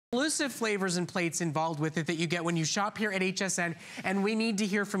Exclusive flavors and plates involved with it that you get when you shop here at HSN, and we need to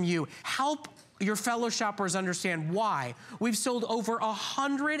hear from you. Help your fellow shoppers understand why we've sold over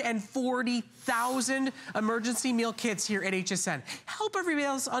 140,000 emergency meal kits here at HSN. Help everybody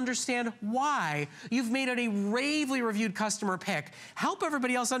else understand why you've made it a ravely reviewed customer pick. Help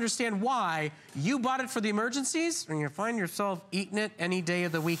everybody else understand why you bought it for the emergencies and you find yourself eating it any day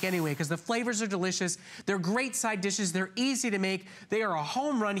of the week anyway, because the flavors are delicious. They're great side dishes. They're easy to make. They are a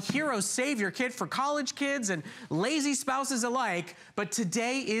home run hero savior kit for college kids and lazy spouses alike. But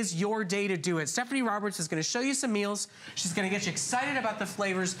today is your day to do it. Stephanie Roberts is going to show you some meals. She's going to get you excited about the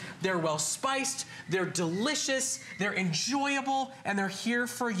flavors. They're well spiced, they're delicious, they're enjoyable, and they're here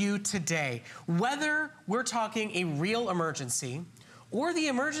for you today. Whether we're talking a real emergency, or the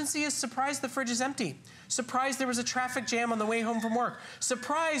emergency is surprise the fridge is empty. Surprise there was a traffic jam on the way home from work.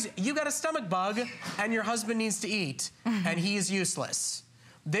 Surprise you got a stomach bug and your husband needs to eat and he is useless.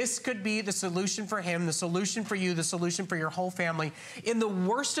 This could be the solution for him, the solution for you, the solution for your whole family. In the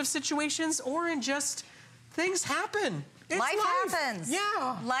worst of situations, or in just things happen. Life happens.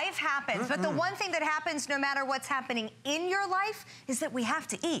 Yeah. Life happens. But the one thing that happens no matter what's happening in your life is that we have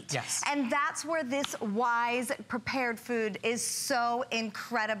to eat. Yes. And that's where this Wise prepared food is so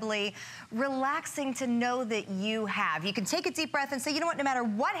incredibly relaxing to know that you have. You can take a deep breath and say, you know what, no matter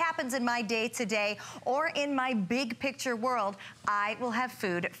what happens in my day today or in my big picture world, I will have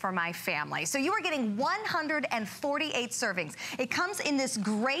food for my family. So you are getting 148 servings. It comes in this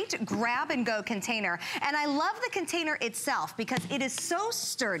great grab and go container. And I love the container itself because it is so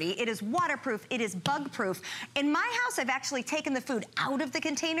sturdy, it is waterproof, it is bug proof. In my house, I've actually taken the food out of the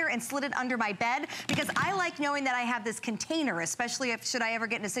container and slid it under my bed because I like knowing that I have this container, especially if should I ever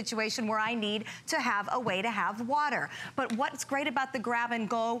get in a situation where I need to have a way to have water. But what's great about the grab and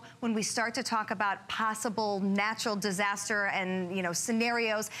go when we start to talk about possible natural disaster and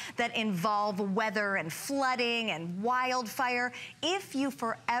scenarios that involve weather and flooding and wildfire, if you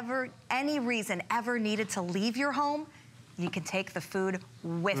for any reason ever needed to leave your home, you can take the food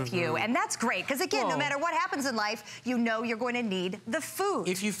with you. And that's great, because again, no matter what happens in life, you know you're going to need the food.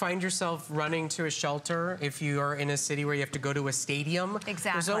 If you find yourself running to a shelter, if you are in a city where you have to go to a stadium,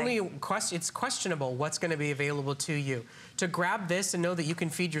 there's only it's questionable what's going to be available to you. To grab this and know that you can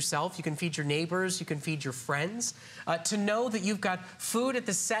feed yourself, you can feed your neighbors, you can feed your friends, to know that you've got food at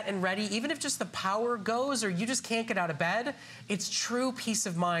the set and ready, even if just the power goes or you just can't get out of bed, it's true peace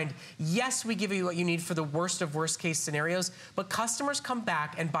of mind. Yes, we give you what you need for the worst of worst case scenarios, but customers come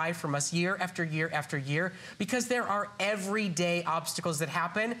back and buy from us year after year after year because there are everyday obstacles that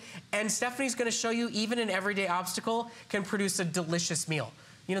happen, and Stephanie's going to show you even an everyday obstacle can produce a delicious meal.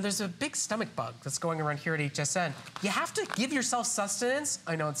 You know, there's a big stomach bug that's going around here at HSN. You have to give yourself sustenance.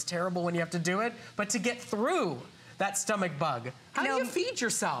 I know it's terrible when you have to do it, but to get through that stomach bug, how do you feed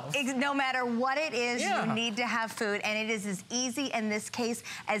yourself? No matter what it is, you need to have food, and it is as easy in this case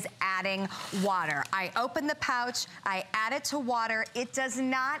as adding water. I open the pouch, I add it to water. It does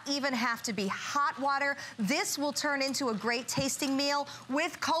not even have to be hot water. This will turn into a great tasting meal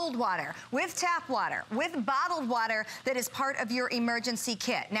with cold water, with tap water, with bottled water that is part of your emergency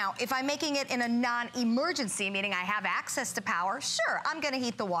kit. Now, if I'm making it in a non-emergency, meaning I have access to power, sure, I'm gonna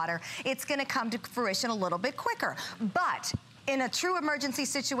heat the water. It's gonna come to fruition a little bit quicker. But in a true emergency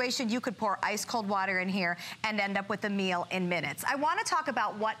situation, you could pour ice cold water in here and end up with a meal in minutes. I want to talk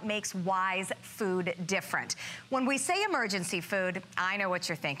about what makes Wise food different. When we say emergency food, I know what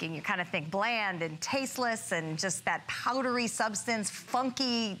you're thinking. You kind of think bland and tasteless and just that powdery substance,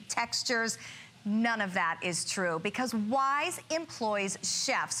 funky textures. None of that is true because Wise employs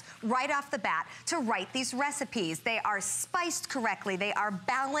chefs right off the bat to write these recipes. They are spiced correctly. They are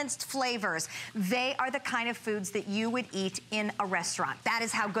balanced flavors. They are the kind of foods that you would eat in a restaurant. That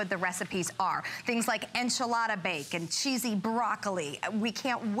is how good the recipes are. Things like enchilada bake and cheesy broccoli. We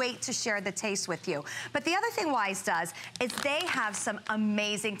can't wait to share the taste with you. But the other thing Wise does is they have some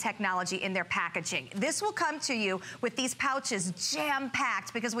amazing technology in their packaging. This will come to you with these pouches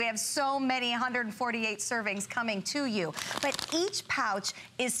jam-packed because we have so many 148 servings coming to you. But each pouch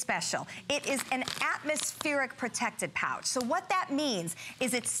is special. It is an atmospheric protected pouch. So what that means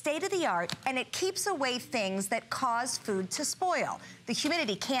is it's state-of-the-art and it keeps away things that cause food to spoil. The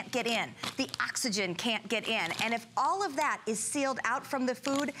humidity can't get in. The oxygen can't get in. And if all of that is sealed out from the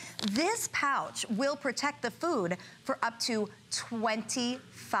food, this pouch will protect the food for up to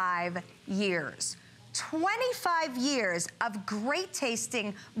 25 years. 25 years of great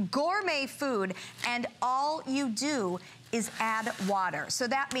tasting gourmet food, and all you do is add water. So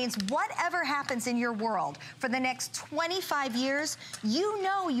that means whatever happens in your world for the next 25 years, you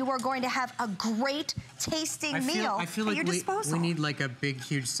know you are going to have a great tasting meal I feel at like your disposal. we need like a big,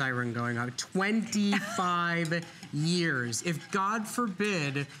 huge siren going on. 25 years. If God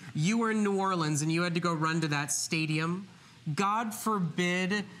forbid you were in New Orleans and you had to go run to that stadium, God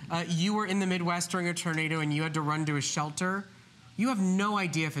forbid you were in the Midwest during a tornado and you had to run to a shelter, you have no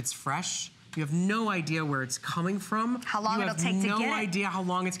idea if it's fresh. You have no idea where it's coming from. How long it'll take to get it. You have no idea how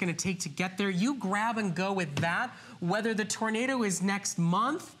long it's going to take to get there. You grab and go with that, whether the tornado is next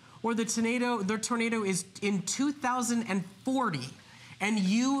month or the tornado is in 2040. And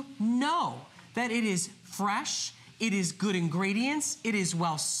you know that it is fresh, it is good ingredients, it is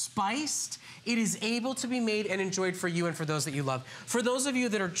well spiced, it is able to be made and enjoyed for you and for those that you love. For those of you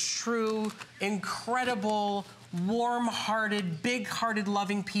that are true, incredible, warm-hearted, big-hearted,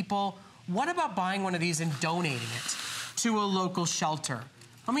 loving people, what about buying one of these and donating it to a local shelter?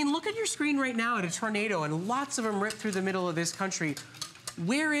 I mean, look at your screen right now at a tornado and lots of them ripped through the middle of this country.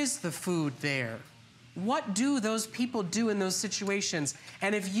 Where is the food there? What do those people do in those situations?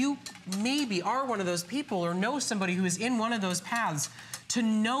 And if you maybe are one of those people or know somebody who is in one of those paths, to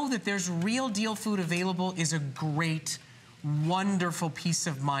know that there's real deal food available is a great, wonderful peace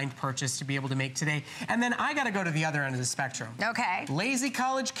of mind purchase to be able to make today. And then I gotta go to the other end of the spectrum. Okay. Lazy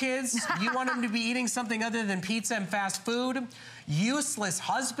college kids, you want them to be eating something other than pizza and fast food. Useless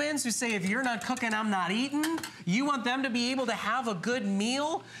husbands who say, if you're not cooking, I'm not eating. You want them to be able to have a good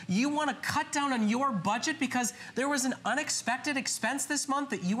meal. You want to cut down on your budget because there was an unexpected expense this month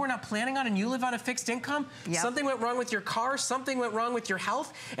that you were not planning on and you live on a fixed income. Yep. Something went wrong with your car, something went wrong with your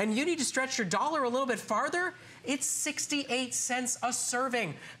health, and you need to stretch your dollar a little bit farther. It's 68 cents a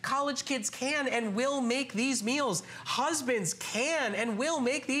serving. College kids can and will make these meals. Husbands can and will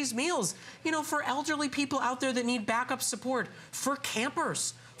make these meals. You know, for elderly people out there that need backup support, for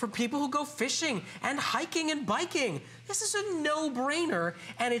campers, for people who go fishing and hiking and biking. This is a no-brainer,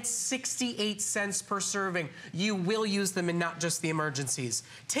 and it's 68 cents per serving. You will use them in not just the emergencies.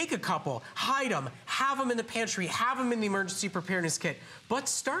 Take a couple, hide them, have them in the pantry, have them in the emergency preparedness kit, but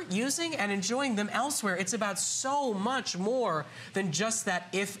start using and enjoying them elsewhere. It's about so much more than just that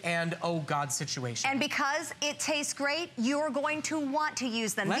if and oh God situation. And because it tastes great, you're going to want to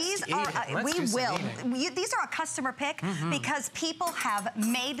use them. These are a customer pick because people have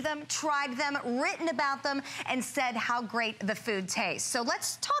made them, tried them, written about them, and said how great the food tastes. So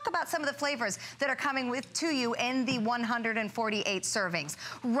let's talk about some of the flavors that are coming to you in the 148 servings.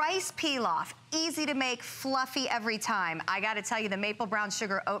 Rice pilaf, easy to make, fluffy every time. I gotta tell you, the maple brown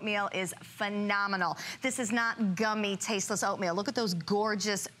sugar oatmeal is phenomenal. This is not gummy, tasteless oatmeal. Look at those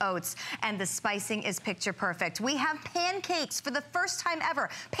gorgeous oats, and the spicing is picture perfect. We have pancakes for the first time ever.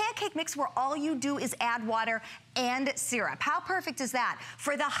 Pancake mix where all you do is add water and syrup. How perfect is that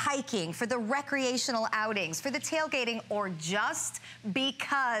for the hiking, for the recreational outings, for the tailgating, or just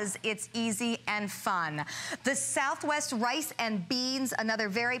because it's easy and fun? The Southwest rice and beans, another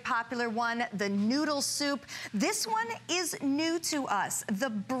very popular one. The noodle soup. This one is new to us. The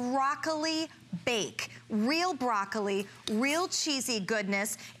broccoli bake. Real broccoli, real cheesy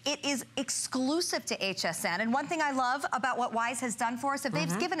goodness. It is exclusive to HSN. And one thing I love about what Wise has done for us,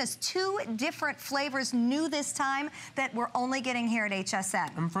 they've given us 2 different flavors new this time that we're only getting here at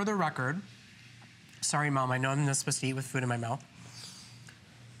HSN. And for the record, sorry Mom, I know I'm not supposed to eat with food in my mouth.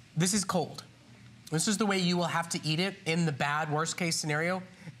 This is cold. This is the way you will have to eat it in the bad, worst case scenario,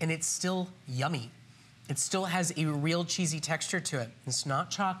 and it's still yummy. It still has a real cheesy texture to it. It's not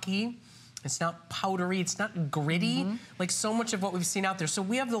chalky. It's not powdery, it's not gritty, like so much of what we've seen out there. So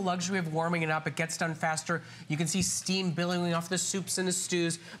we have the luxury of warming it up. It gets done faster. You can see steam billowing off the soups and the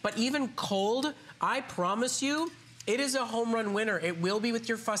stews. But even cold, I promise you, it is a home run winner. It will be with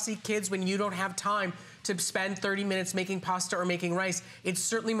your fussy kids when you don't have time to spend 30 minutes making pasta or making rice. It's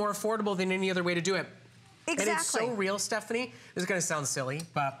certainly more affordable than any other way to do it. Exactly. And it's so real, Stephanie. This is gonna sound silly,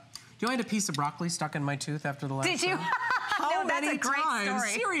 but you know I had a piece of broccoli stuck in my tooth after the last Did you? How many times,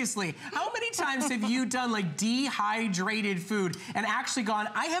 seriously, how many times have you done like dehydrated food and actually gone,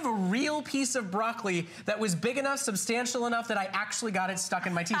 I have a real piece of broccoli that was big enough, substantial enough that I actually got it stuck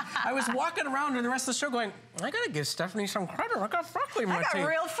in my teeth. I was walking around in the rest of the show going, I gotta give Stephanie some credit. I got broccoli in my teeth. I got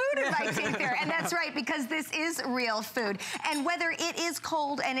real food in my teeth there. And that's right, because this is real food. And whether it is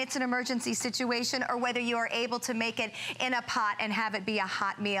cold and it's an emergency situation or whether you are able to make it in a pot and have it be a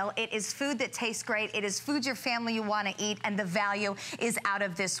hot meal, it is food that tastes great. It is food your family you want to eat, and the value is out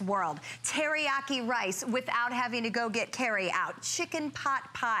of this world. teriyaki rice without having to go get carry out, chicken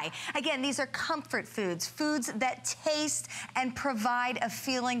pot pie. Again, these are comfort foods, foods that taste and provide a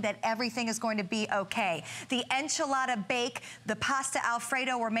feeling that everything is going to be okay. The enchilada bake, the pasta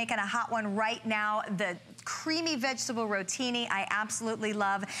Alfredo, we're making a hot one right now, the creamy vegetable rotini, I absolutely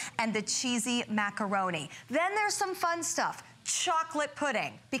love, and the cheesy macaroni. Then there's some fun stuff. Chocolate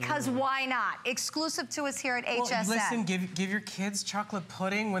pudding, because why not? Exclusive to us here at HSN. Well, listen, give your kids chocolate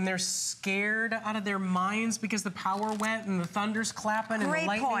pudding when they're scared out of their minds because the power went and the thunder's clapping and the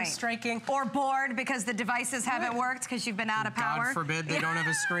lightning's striking. Or bored because the devices haven't worked because you've been out of power. God forbid they don't have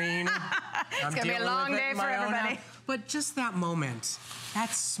a screen. It's gonna be a long day for everybody. But just that moment,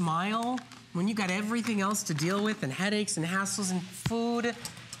 that smile, when you got everything else to deal with and headaches and hassles and food,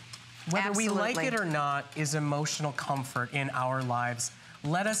 whether we like it or not, is emotional comfort in our lives.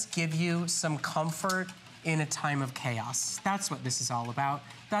 Let us give you some comfort in a time of chaos. That's what this is all about.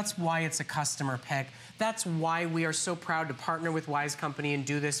 That's why it's a customer pick. That's why we are so proud to partner with Wise Company and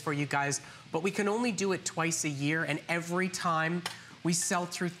do this for you guys. But we can only do it twice a year, and every time we sell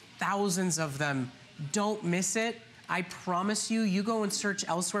through thousands of them. Don't miss it. I promise you, you go and search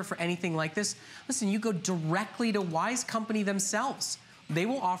elsewhere for anything like this. Listen, you go directly to Wise Company themselves. They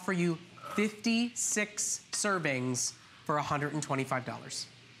will offer you 56 servings for $125.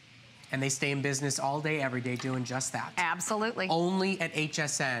 And they stay in business all day, every day, doing just that. Absolutely. Only at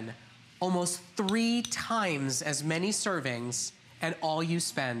HSN. Almost 3 times as many servings, and all you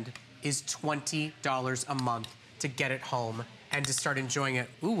spend is $20 a month to get it home and to start enjoying it.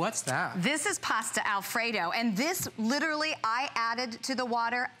 Ooh, what's that? This is pasta Alfredo, and this literally I added to the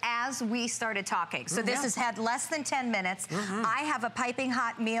water as we started talking. So this has had less than 10 minutes. I have a piping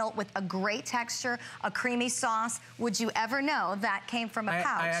hot meal with a great texture, a creamy sauce. Would you ever know that came from a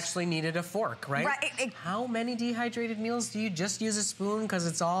pouch? I actually needed a fork, right? How many dehydrated meals do you just use a spoon because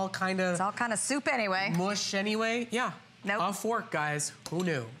it's all kind of... It's all kind of soup anyway. Mush anyway? Yeah. Nope. A fork, guys. Who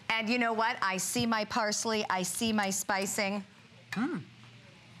knew? And you know what? I see my parsley. I see my spicing.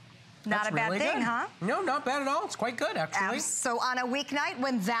 Not a bad thing, huh? No, not bad at all. It's quite good, actually. So on a weeknight,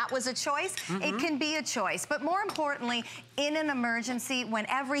 when that was a choice, it can be a choice. But more importantly, in an emergency, when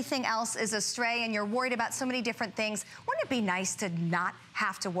everything else is astray and you're worried about so many different things, wouldn't it be nice to not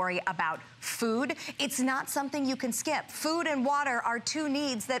have to worry about food? It's not something you can skip. Food and water are 2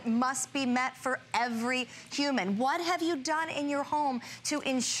 needs that must be met for every human. What have you done in your home to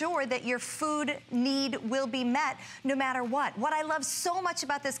ensure that your food need will be met no matter what? What I love so much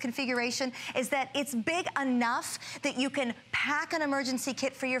about this configuration is that it's big enough that you can pack an emergency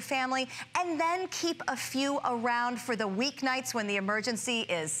kit for your family and then keep a few around for the weeknights when the emergency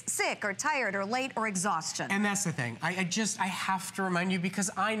is sick or tired or late or exhaustion. And that's the thing. I have to remind you,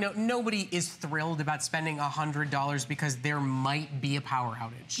 because I know nobody is thrilled about spending $100 because there might be a power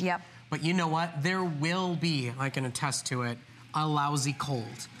outage. Yep. But you know what? There will be, I can attest to it, a lousy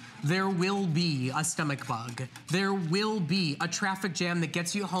cold. There will be a stomach bug. There will be a traffic jam that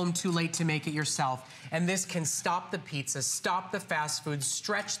gets you home too late to make it yourself. And this can stop the pizza, stop the fast food,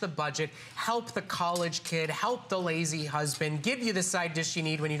 stretch the budget, help the college kid, help the lazy husband, give you the side dish you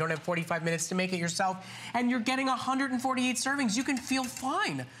need when you don't have 45 minutes to make it yourself. And you're getting 148 servings. You can feel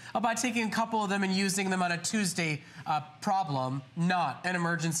fine about taking a couple of them and using them on a Tuesday problem, not an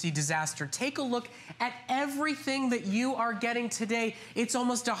emergency disaster. Take a look at everything that you are getting today. It's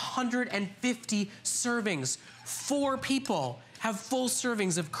almost 150 servings. 4 people have full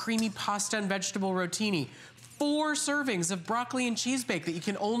servings of creamy pasta and vegetable rotini. 4 servings of broccoli and cheese bake that you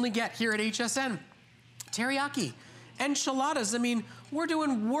can only get here at HSN. Teriyaki, enchiladas. I mean, we're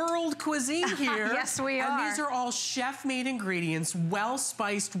doing world cuisine here. Yes, we are. And these are all chef-made ingredients,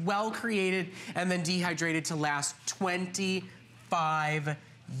 well-spiced, well-created, and then dehydrated to last 25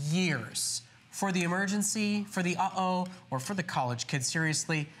 years. For the emergency, for the uh-oh, or for the college kids,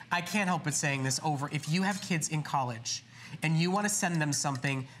 seriously, I can't help but saying this over. If you have kids in college and you want to send them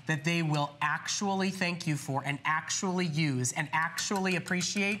something that they will actually thank you for and actually use and actually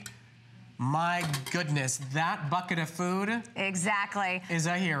appreciate, my goodness, that bucket of food is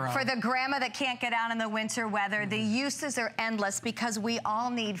a hero. For the grandma that can't get out in the winter weather, the uses are endless because we all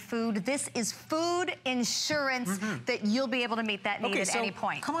need food. This is food insurance that you'll be able to meet that need at any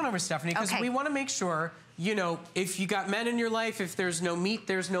point. Come on over, Stephanie, because we want to make sure you know, if you got men in your life, if there's no meat,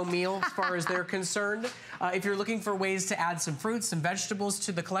 there's no meal as far as they're concerned. If you're looking for ways to add some fruits, some vegetables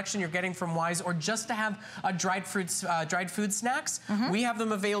to the collection you're getting from Wise, or just to have a dried food snacks, we have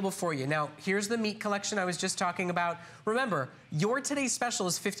them available for you. Now, here's the meat collection I was just talking about. Remember, your today's special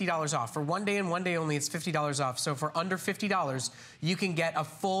is $50 off. For one day and one day only, it's $50 off. So for under $50, you can get a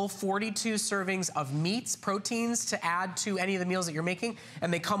full 42 servings of meats, proteins to add to any of the meals that you're making,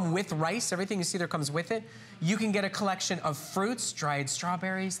 and they come with rice. Everything you see there comes with it. You can get a collection of fruits, dried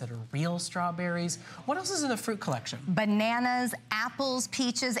strawberries that are real strawberries. What else is in the fruit collection? Bananas, apples,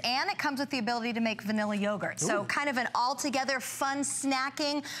 peaches, and it comes with the ability to make vanilla yogurt. Ooh. So kind of an all-together fun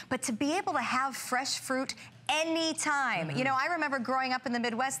snacking, but to be able to have fresh fruit anytime. You know, I remember growing up in the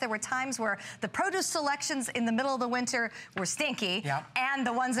Midwest, there were times where the produce selections in the middle of the winter were stinky, and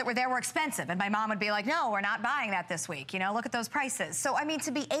the ones that were there were expensive. And my mom would be like, no, we're not buying that this week. You know, look at those prices. So, I mean,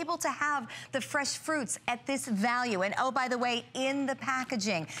 to be able to have the fresh fruits at this value, and oh, by the way, in the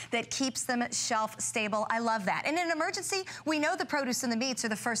packaging that keeps them shelf stable, I love that. And in an emergency, we know the produce and the meats are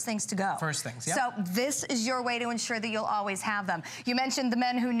the first things to go. First things, yeah. So this is your way to ensure that you'll always have them. You mentioned the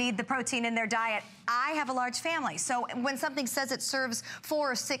men who need the protein in their diet. I have a large family, so when something says it serves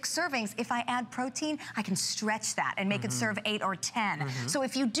 4 or 6 servings, if I add protein, I can stretch that and make it serve 8 or 10. So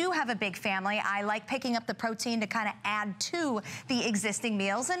if you do have a big family, I like picking up the protein to kind of add to the existing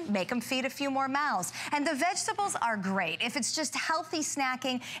meals and make them feed a few more mouths. And the vegetables are great. If it's just healthy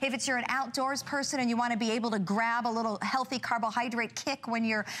snacking, if you're an outdoors person and you want to be able to grab a little healthy carbohydrate kick when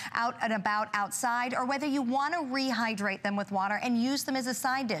you're out and about outside, or whether you want to rehydrate them with water and use them as a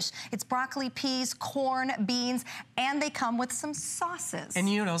side dish. It's broccoli, peas, corn, beans, and they come with some sauces. And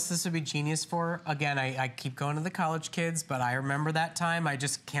you know what else this would be genius for? Again, I keep going to the college kids, but I remember that time. I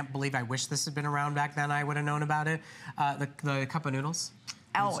just can't believe, I wish this had been around back then. I would have known about it. The cup of noodles.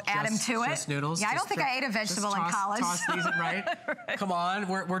 Oh, add them to it? Just noodles. Yeah, I don't think I ate a vegetable in college. Toss these in, right? Come on,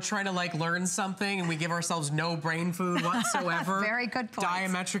 we're trying to like learn something and we give ourselves no brain food whatsoever. Very good point.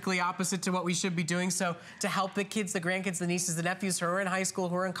 Diametrically opposite to what we should be doing. So to help the kids, the grandkids, the nieces, the nephews who are in high school,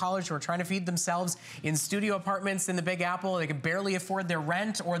 who are in college, who are trying to feed themselves in studio apartments in the Big Apple, they can barely afford their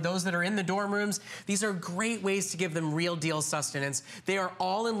rent, or those that are in the dorm rooms, these are great ways to give them real deal sustenance. They are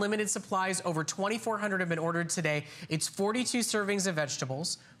all in limited supplies. Over 2,400 have been ordered today. It's 42 servings of vegetables,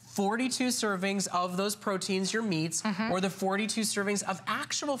 42 servings of those proteins, your meats, or the 42 servings of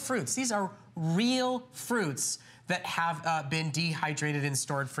actual fruits. These are real fruits that have been dehydrated and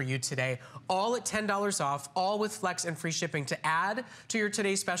stored for you today. All at $10 off, all with flex and free shipping to add to your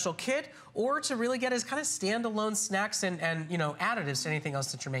today's special kit, or to really get as kind of standalone snacks and you know, additives to anything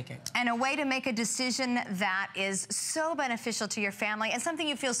else that you're making. And a way to make a decision that is so beneficial to your family and something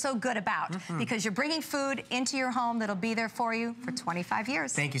you feel so good about, because you're bringing food into your home that'll be there for you for 25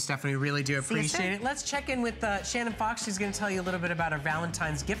 years. Thank you, Stephanie. We really do appreciate it. Let's check in with Shannon Fox. She's going to tell you a little bit about our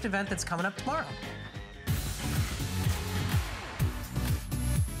Valentine's gift event that's coming up tomorrow.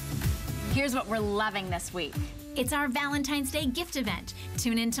 Here's what we're loving this week. It's our Valentine's Day gift event.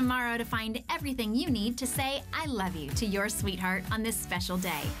 Tune in tomorrow to find everything you need to say I love you to your sweetheart on this special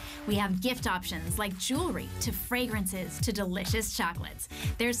day. We have gift options like jewelry to fragrances to delicious chocolates.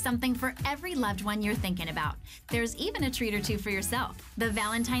 There's something for every loved one you're thinking about. There's even a treat or two for yourself. The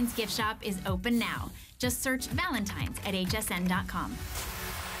Valentine's gift shop is open now. Just search Valentine's at hsn.com.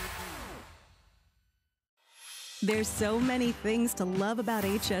 There's so many things to love about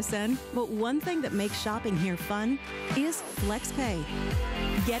HSN, but one thing that makes shopping here fun is FlexPay.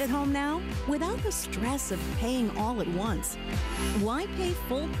 Get it home now without the stress of paying all at once. Why pay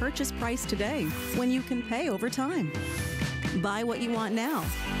full purchase price today when you can pay over time? Buy what you want now,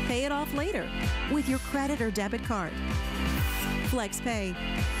 pay it off later with your credit or debit card. FlexPay.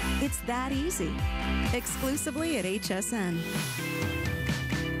 It's that easy. Exclusively at HSN.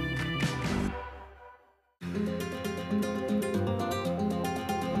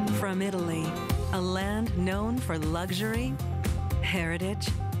 From Italy, a land known for luxury, heritage,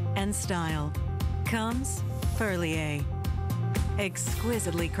 and style, comes Perlier.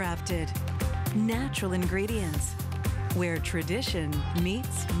 Exquisitely crafted, natural ingredients, where tradition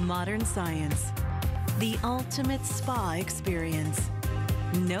meets modern science. The ultimate spa experience.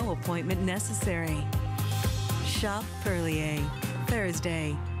 No appointment necessary. Shop Perlier,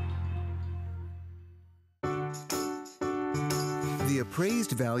 Thursday. The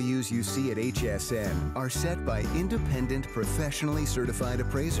appraised values you see at HSN are set by independent, professionally certified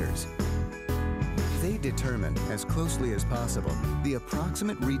appraisers. They determine, as closely as possible, the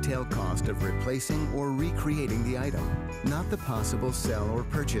approximate retail cost of replacing or recreating the item, not the possible sell or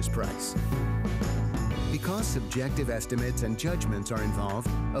purchase price. Because subjective estimates and judgments are involved,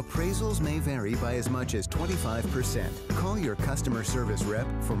 appraisals may vary by as much as 25%. Call your customer service rep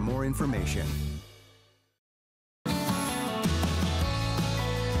for more information.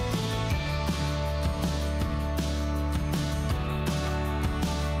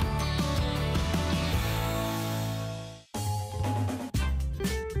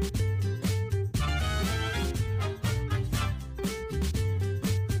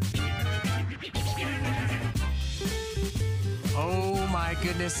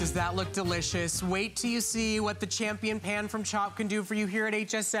 Goodness, does that look delicious? Wait till you see what the champion pan from Chop can do for you here at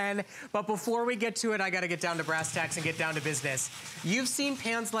HSN. But before we get to it, I gotta get down to brass tacks and get down to business. You've seen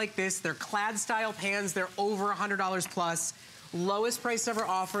pans like this. They're clad style pans. They're over $100 plus. Lowest price ever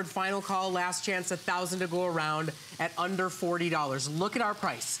offered. Final call, last chance, 1,000 to go around at under $40. Look at our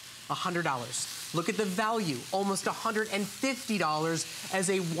price, $100. Look at the value, almost $150 as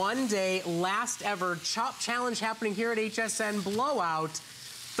a one-day, last ever Chop Challenge happening here at HSN Blowout.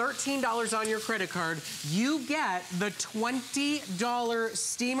 $13 on your credit card. You get the $20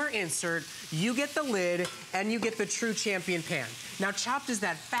 steamer insert, you get the lid, and you get the true champion pan. Now, Chopped is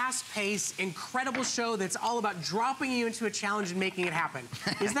that fast-paced, incredible show that's all about dropping you into a challenge and making it happen.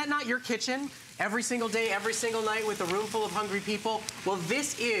 Is that not your kitchen? Every single day, every single night with a room full of hungry people? Well,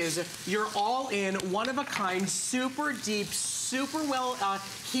 this is your all-in, one-of-a-kind, super deep, super well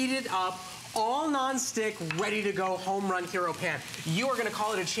heated up, all non-stick, ready to go home run hero pan. You are gonna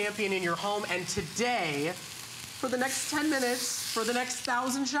call it a champion in your home, and today, for the next 10 minutes, for the next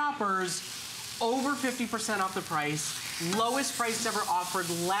 1,000 shoppers, over 50% off the price. Lowest price ever offered,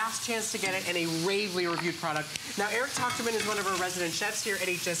 last chance to get it, and a ravely reviewed product. Now, Eric Tochterman is one of our resident chefs here at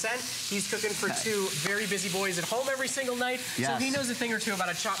HSN. He's cooking for two very busy boys at home every single night, so he knows a thing or two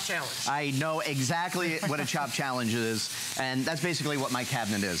about a Chop Challenge. I know exactly what a Chop Challenge is, and that's basically what my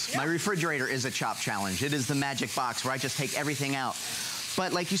cabinet is. My refrigerator is a Chop Challenge. It is the magic box where I just take everything out.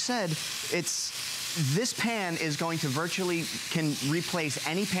 But like you said, this pan is going to virtually can replace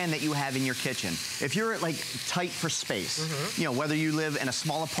any pan that you have in your kitchen. If you're like tight for space, you know, whether you live in a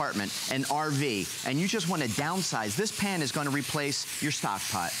small apartment, an RV, and you just want to downsize, this pan is going to replace your stock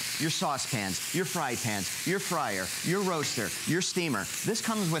pot, your saucepans, your fry pans, your fryer, your roaster, your steamer. This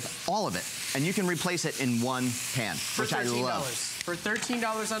comes with all of it, and you can replace it in one pan, which I love. For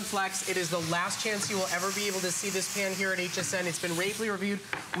 $13 on Flex, it is the last chance you will ever be able to see this pan here at HSN. It's been ravely reviewed.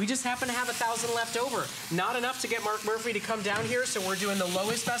 We just happen to have 1,000 left over. Not enough to get Mark Murphy to come down here, so we're doing the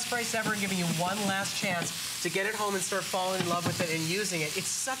lowest best price ever and giving you one last chance to get it home and start falling in love with it and using it. It's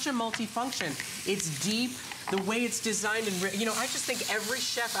such a multifunction. It's deep. The way it's designed, and you know, I just think every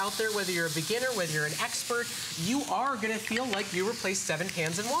chef out there, whether you're a beginner, whether you're an expert, you are gonna feel like you replaced 7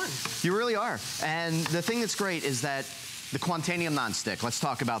 pans in one. You really are. And the thing that's great is that the Quantanium nonstick, let's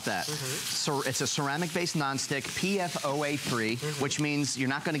talk about that. So it's a ceramic-based nonstick, PFOA-free, which means you're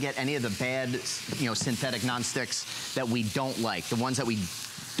not gonna get any of the bad, you know, synthetic nonsticks that we don't like, the ones that we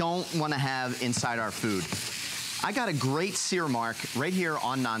don't wanna have inside our food. I got a great sear mark right here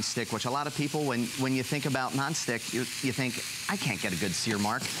on nonstick, which a lot of people, when you think about nonstick, you think, I can't get a good sear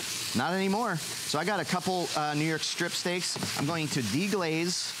mark. Not anymore. So I got a couple New York strip steaks. I'm going to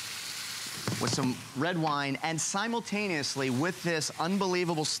deglaze with some red wine, and simultaneously with this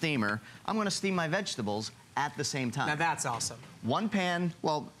unbelievable steamer, I'm gonna steam my vegetables at the same time. Now that's awesome. One pan,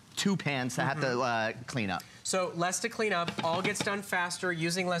 well, 2 pans to have to clean up. So less to clean up, all gets done faster,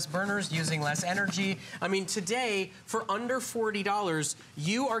 using less burners, using less energy. I mean, today, for under $40,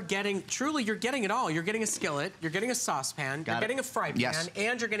 you are getting, truly, you're getting it all. You're getting a skillet, you're getting a saucepan, you're getting a fry pan,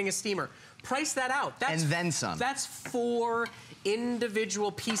 and you're getting a steamer. Price that out. That's, and then some. That's 4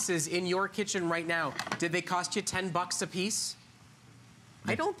 individual pieces in your kitchen right now. Did they cost you 10 bucks a piece?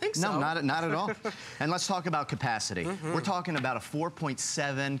 I don't think so. No, not at all. And let's talk about capacity. We're talking about a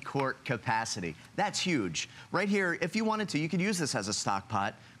 4.7 quart capacity. That's huge. Right here, if you wanted to, you could use this as a stock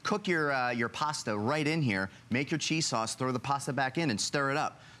pot, cook your pasta right in here, make your cheese sauce, throw the pasta back in and stir it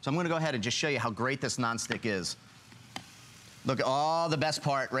up. So I'm gonna go ahead and just show you how great this nonstick is. Look at all the best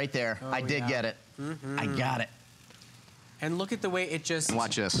part right there. I did get it. I got it. And look at the way it just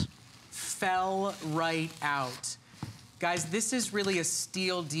watch this. Fell right out. Guys, this is really a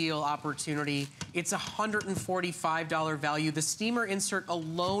steal deal opportunity. It's a $145 value. The steamer insert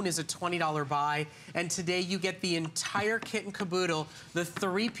alone is a $20 buy. And today you get the entire kit and caboodle, the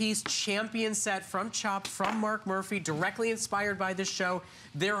 3-piece champion set from Chop, from Mark Murphy, directly inspired by this show,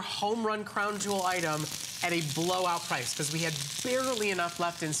 their home run crown jewel item at a blowout price, because we had barely enough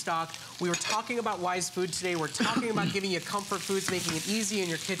left in stock. We were talking about wise food today. We're talking about giving you comfort foods, making it easy in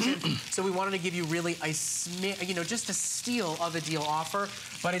your kitchen. So we wanted to give you really a, you know, just a steal of a deal offer,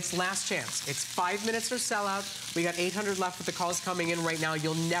 but it's last chance. It's 5 minutes or sellout. We got 800 left with the calls coming in right now.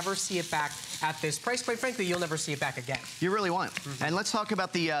 You'll never see it back at this price. Quite frankly, you'll never see it back again. You really won't. And let's talk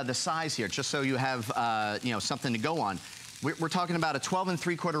about the size here, just so you have you know, something to go on. We're talking about a 12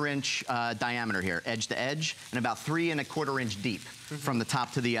 3/4 inch diameter here, edge to edge, and about 3 1/4 inch deep from the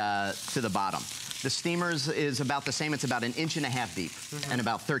top to the bottom. The steamers is about the same. It's about 1.5 inches deep and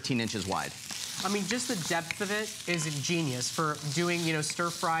about 13 inches wide. I mean, just the depth of it is ingenious for doing, you know,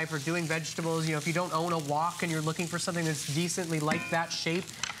 stir fry, for doing vegetables. You know, if you don't own a wok and you're looking for something that's decently like that shape,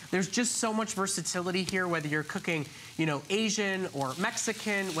 there's just so much versatility here, whether you're cooking, you know, Asian or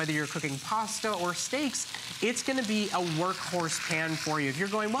Mexican, whether you're cooking pasta or steaks, it's gonna be a workhorse pan for you. If you're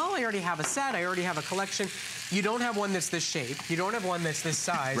going, well, I already have a set, I already have a collection, you don't have one that's this shape, you don't have one that's this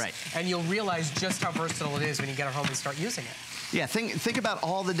size, right. And you'll realize just how versatile it is when you get it home and start using it. Yeah, think about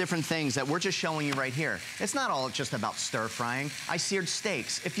all the different things that we're just showing you right here. It's not all just about stir frying. I seared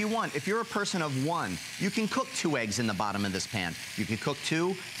steaks. If you're a person of one, you can cook 2 eggs in the bottom of this pan. You can cook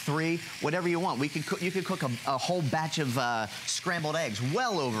 2, 3, whatever you want. You could cook a whole batch of scrambled eggs.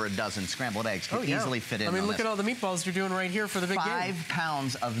 Well over a dozen scrambled eggs could easily fit in. I mean, look at all the meatballs you're doing right here for the big game. 5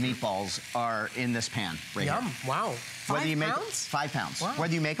 pounds of meatballs are in this pan right here. Yum, wow. 5 pounds? 5 pounds. Wow.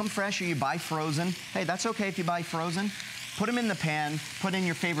 Whether you make them fresh or you buy frozen, hey, that's okay if you buy frozen. Put them in the pan, put in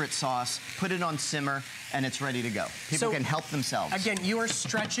your favorite sauce, put it on simmer, and it's ready to go. People can help themselves. Again, you are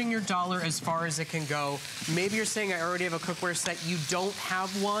stretching your dollar as far as it can go. Maybe you're saying, I already have a cookware set. You don't have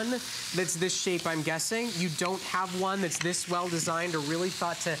one that's this shape, I'm guessing. You don't have one that's this well designed or really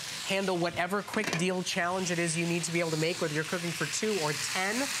thought to handle whatever quick deal challenge it is you need to be able to make, whether you're cooking for 2 or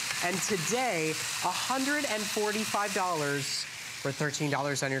 10. And today, $145 for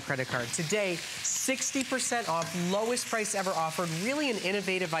 $13 on your credit card. Today, 60% off, lowest price ever offered. Really an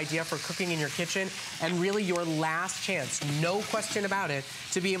innovative idea for cooking in your kitchen and really your last chance, no question about it,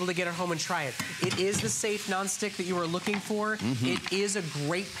 to be able to get it home and try it. It is the safe nonstick that you are looking for. It is a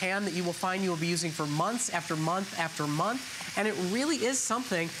great pan that you will find you will be using for months after month after month. And it really is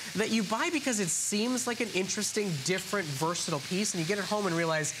something that you buy because it seems like an interesting, different, versatile piece, and you get it home and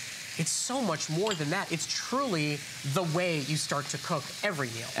realize it's so much more than that. It's truly the way you start to cook every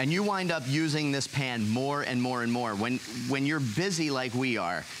meal. And you wind up using this pan more and more and more. When you're busy like we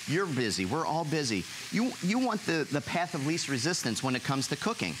are, you're busy, we're all busy. You want the path of least resistance when it comes to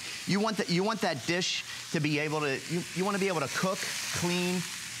cooking. You want that dish to be able to, you want to be able to cook, clean,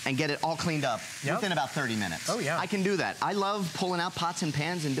 and get it all cleaned up within about 30 minutes. Oh, yeah. I can do that. I love pulling out pots and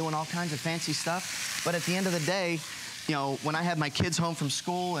pans and doing all kinds of fancy stuff, but at the end of the day, you know, when I have my kids home from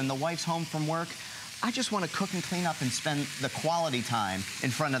school and the wife's home from work, I just want to cook and clean up and spend the quality time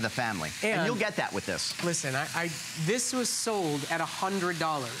in front of the family. And you'll get that with this. Listen, this was sold at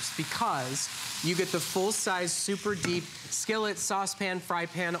 $100 because you get the full-size, super deep skillet, saucepan, fry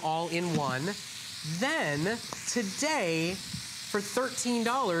pan all in one. Then, today, for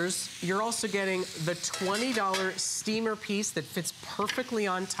 $13, you're also getting the $20 steamer piece that fits perfectly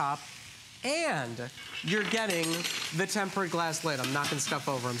on top, and you're getting the tempered glass lid. I'm knocking stuff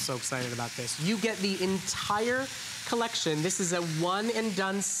over. I'm so excited about this. You get the entire collection. This is a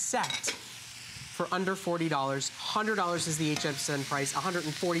one-and-done set for under $40. $100 is the HSN price.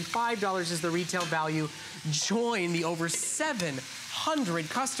 $145 is the retail value. Join the over 700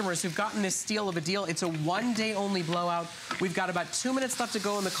 customers who've gotten this steal of a deal. It's a one-day only blowout. We've got about 2 minutes left to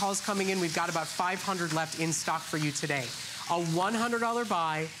go and the calls coming in. We've got about 500 left in stock for you today. A $100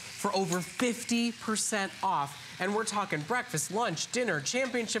 buy for over 50% off. And we're talking breakfast, lunch, dinner,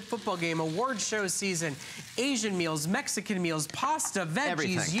 championship football game, award show season, Asian meals, Mexican meals, pasta, veggies,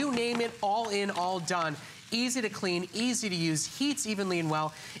 everything. You name it, all in, all done. Easy to clean, easy to use, heats evenly and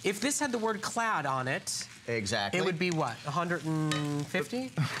well. If this had the word clad on it, exactly, it would be what,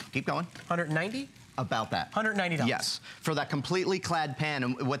 150? Keep going. 190? About that. $190. Yes, for that completely clad pan.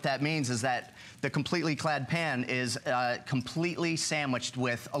 And what that means is that the completely clad pan is completely sandwiched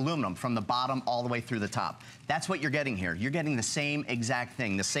with aluminum from the bottom all the way through the top. That's what you're getting here. You're getting the same exact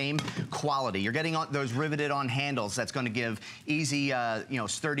thing, the same quality. You're getting those riveted on handles that's going to give easy,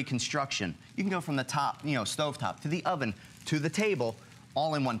 sturdy construction. You can go from the top, stovetop, to the oven, to the table,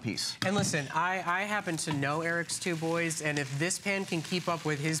 all in one piece. And listen, I happen to know Eric's 2 boys, and if this pan can keep up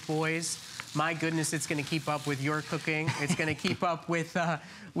with his boys, my goodness, it's going to keep up with your cooking. It's going to keep up with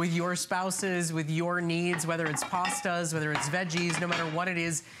your spouses, with your needs, whether it's pastas, whether it's veggies, no matter what it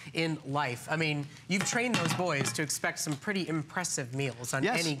is in life. I mean, you've trained those boys to expect some pretty impressive meals on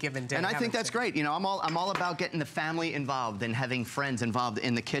any given day. And I think that's great. You know, I'm all about getting the family involved and having friends involved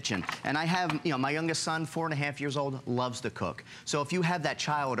in the kitchen. And I have, my youngest son, 4.5 years old, loves to cook. So if you have that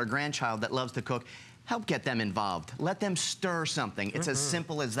child or grandchild that loves to cook, help get them involved. Let them stir something. It's as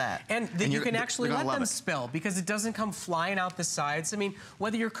simple as that. And you can actually let them spill, because it doesn't come flying out the sides. I mean,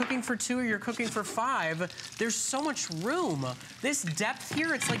 whether you're cooking for 2 or you're cooking for 5, there's so much room. This depth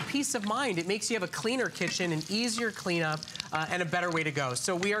here, it's like peace of mind. It makes you have a cleaner kitchen, an easier cleanup, and a better way to go.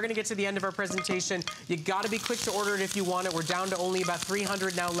 So we are gonna get to the end of our presentation. You gotta be quick to order it if you want it. We're down to only about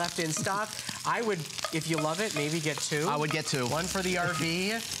 300 now left in stock. I would, if you love it, maybe get 2. I would get 2. One for the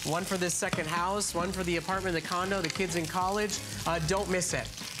RV, one for this second house, one for the apartment, the condo, the kids in college. Don't miss it.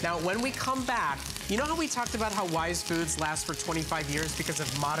 Now, when we come back, you know how we talked about how Wise Foods lasts for 25 years because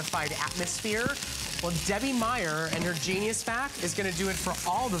of modified atmosphere? Well, Debbie Meyer and her Genius Vac is going to do it for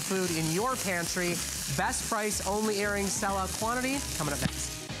all the food in your pantry. Best price, only airing, sellout quantity. Coming up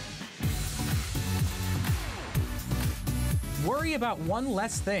next. Worry about one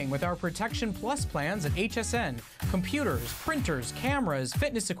less thing with our Protection Plus plans at HSN. Computers, printers, cameras,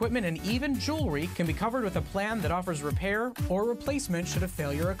 fitness equipment, and even jewelry can be covered with a plan that offers repair or replacement should a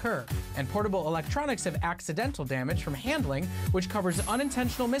failure occur. And portable electronics have accidental damage from handling, which covers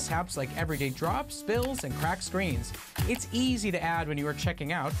unintentional mishaps like everyday drops, spills, and cracked screens. It's easy to add when you are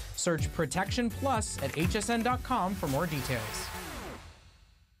checking out. Search Protection Plus at hsn.com for more details.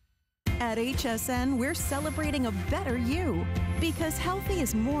 At HSN, we're celebrating a better you, because healthy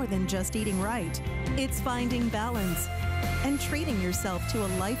is more than just eating right. It's finding balance and treating yourself to a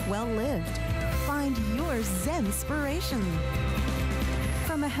life well lived. Find your Zen-spiration.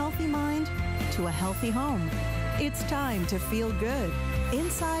 From a healthy mind to a healthy home, it's time to feel good,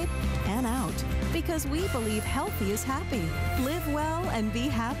 inside and out, because we believe healthy is happy. Live well and be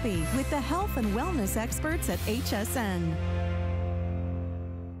happy with the health and wellness experts at HSN.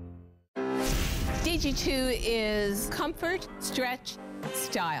 DG2 is comfort, stretch,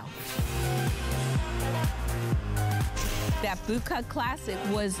 style. That boot cut classic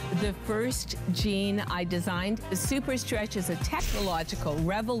was the first jean I designed. The Super Stretch is a technological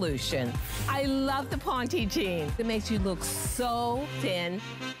revolution. I love the Ponte jean. It makes you look so thin.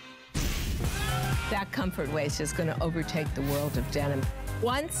 That comfort waist is going to overtake the world of denim.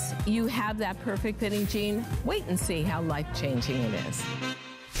 Once you have that perfect fitting jean, wait and see how life-changing it is.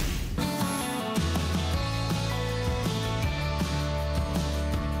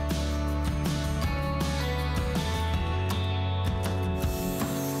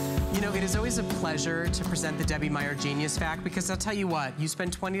 You know, it is always a pleasure to present the Debbie Meyer Genius Vac, because I'll tell you what, you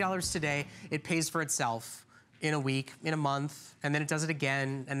spend $20 today, it pays for itself in a week, in a month, and then it does it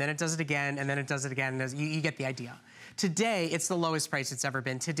again, and then it does it again, and then it does it again. You get the idea. Today, it's the lowest price it's ever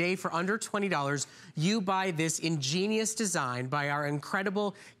been. Today, for under $20, you buy this ingenious design by our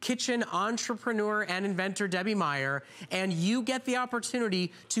incredible kitchen entrepreneur and inventor, Debbie Meyer, and you get the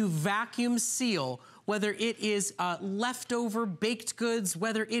opportunity to vacuum seal whether it is leftover baked goods,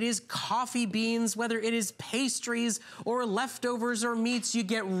 whether it is coffee beans, whether it is pastries or leftovers or meats. You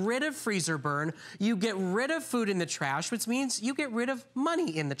get rid of freezer burn, you get rid of food in the trash, which means you get rid of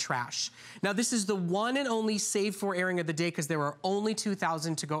money in the trash. Now, this is the one and only Save For airing of the day, because there are only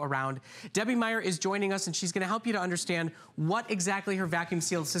 2,000 to go around. Debbie Meyer is joining us, and she's gonna help you to understand what exactly her vacuum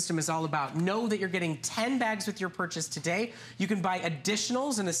sealed system is all about. Know that you're getting 10 bags with your purchase today. You can buy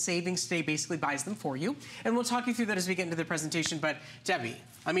additionals, and a savings today basically buys them for you. And we'll talk you through that as we get into the presentation. But Debbie,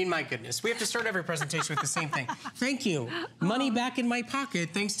 I mean, my goodness, we have to start every presentation with the same thing. Thank you. Money back in my pocket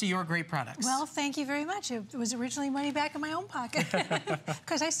thanks to your great products. Well, thank you very much. It was originally money back in my own pocket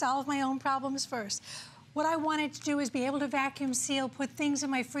because I solved my own problems first. What I wanted to do is be able to vacuum seal, put things in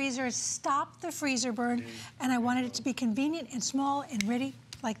my freezer, stop the freezer burn, and I wanted it to be convenient and small and ready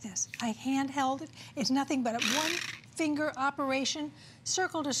like this. I handheld it. It's nothing but a one-finger operation,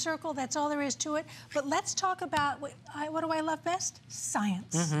 circle to circle, that's all there is to it. But let's talk about what do I love best?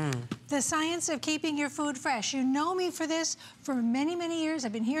 Science. The science of keeping your food fresh. You know me for this for many, many years.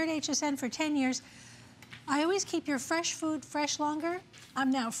 I've been here at HSN for 10 years. I always keep your fresh food fresh longer.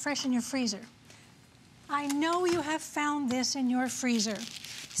 I'm now fresh in your freezer. I know you have found this in your freezer.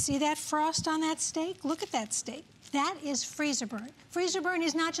 See that frost on that steak? Look at that steak. That is freezer burn. Freezer burn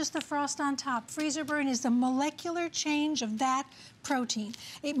is not just the frost on top. Freezer burn is the molecular change of that protein.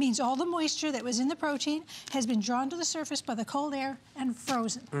 It means all the moisture that was in the protein has been drawn to the surface by the cold air and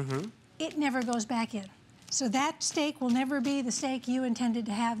frozen. It never goes back in. So that steak will never be the steak you intended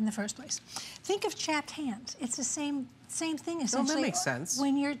to have in the first place. Think of chapped hands. It's the same thing, essentially. Oh, that makes sense.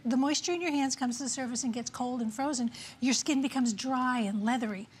 When the moisture in your hands comes to the surface and gets cold and frozen, your skin becomes dry and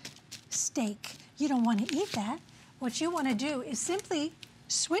leathery. Steak, you don't want to eat that. What you want to do is simply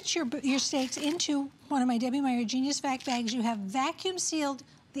switch your steaks into one of my Debbie Meyer Genius Vac bags. You have vacuum sealed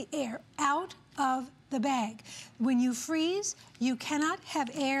the air out of the bag. When you freeze, you cannot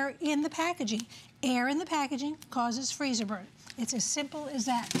have air in the packaging. Air in the packaging causes freezer burn. It's as simple as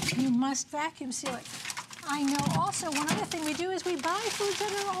that. You must vacuum seal it. I know also one other thing we do is we buy foods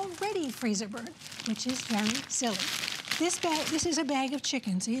that are already freezer burned, which is very silly. This is a bag of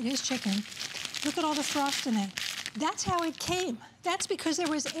chicken. See, it is chicken. Look at all the frost in it. That's how it came. That's because there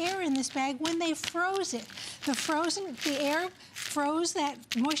was air in this bag when they froze it. The air froze that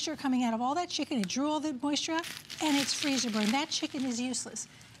moisture coming out of all that chicken. It drew all the moisture out, and it's freezer burned. That chicken is useless.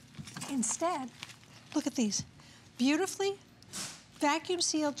 Instead, look at these. Beautifully vacuum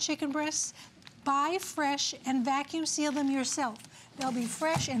sealed chicken breasts. Buy fresh and vacuum seal them yourself. They'll be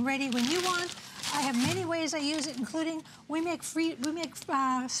fresh and ready when you want. I have many ways I use it, including we make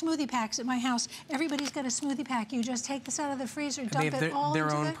smoothie packs at my house. Everybody's got a smoothie pack. You just take this out of the freezer, dump it all into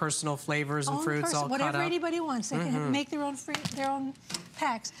their own personal flavors and fruits all cut up. Whatever anybody wants, they can make their own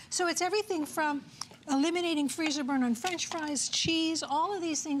packs. So it's everything from eliminating freezer burn on French fries, cheese, all of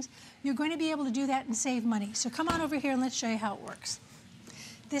these things. You're going to be able to do that and save money. So come on over here and let's show you how it works.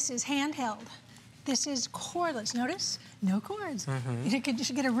 This is handheld. This is cordless. Notice? No cords. You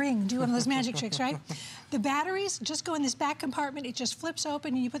should get a ring, do one of those magic tricks, right? The batteries just go in this back compartment. It just flips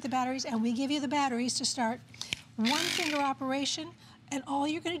open and you put the batteries, and we give you the batteries to start. One finger operation, and all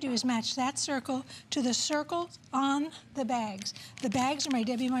you're going to do is match that circle to the circle on the bags. The bags are my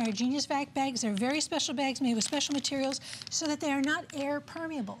Debbie Meyer Genius Vac bags. They're very special bags made with special materials so that they are not air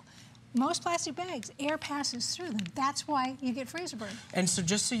permeable. Most plastic bags, air passes through them. That's why you get freezer burn. And so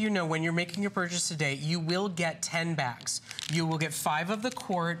just so you know, when you're making your purchase today, you will get 10 bags. You will get 5 of the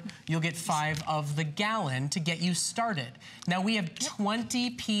quart, you'll get 5 of the gallon to get you started. Now we have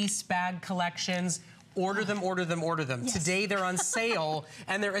 20-piece bag collections. Order them, order them, order them. Yes. Today they're on sale,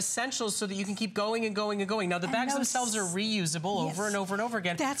 and they're essentials so that you can keep going and going and going. Now, the bags themselves are reusable over and over and over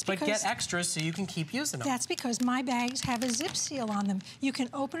again, but get extras so you can keep using them. That's because my bags have a zip seal on them. You can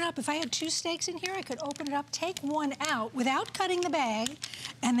open it up. If I had 2 steaks in here, I could open it up, take one out without cutting the bag,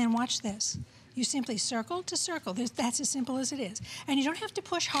 and then watch this. You simply circle to circle. That's as simple as it is. And you don't have to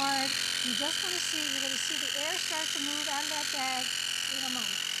push hard. You just want to see, you're going to see the air start to move out of that bag in a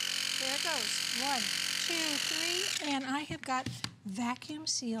moment. There it goes. 1, 2, 3, and I have got vacuum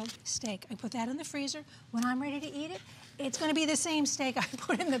sealed steak. I put that in the freezer. When I'm ready to eat it, it's going to be the same steak I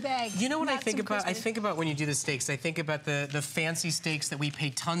put in the bag. You know what I think about? I think about when you do the steaks, I think about the fancy steaks that we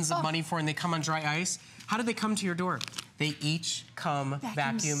pay tons of money for and they come on dry ice. How do they come to your door? They each come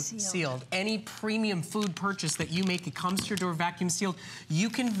vacuum sealed. Any premium food purchase that you make, it comes to your door vacuum sealed. You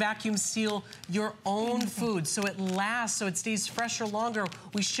can vacuum seal your own food so it lasts, so it stays fresher longer.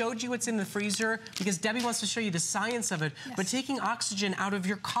 We showed you what's in the freezer because Debbie wants to show you the science of it. But taking oxygen out of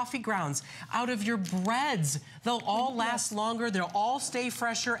your coffee grounds, out of your breads, they'll all last longer, they'll all stay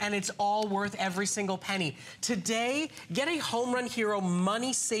fresher, and it's all worth every single penny. Today, get a Home Run Hero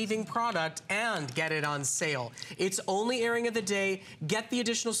money-saving product and get it on sale. It's only airing of the day. Get the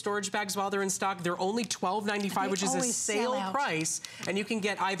additional storage bags while they're in stock. They're only $12.95, which is a sale price, and you can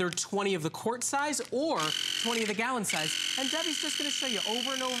get either 20 of the quart size or 20 of the gallon size. And Debbie's just going to show you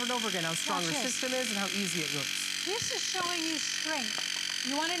over and over and over again how strong her system is and how easy it works. This is showing you strength.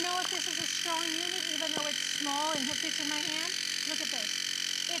 You want to know if this is a strong unit, even though it's small and fits in my hand? Look at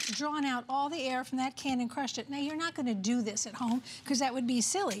this. It's drawn out all the air from that can and crushed it. Now, you're not going to do this at home because that would be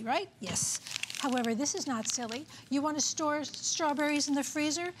silly, right? Yes. However, this is not silly. You want to store strawberries in the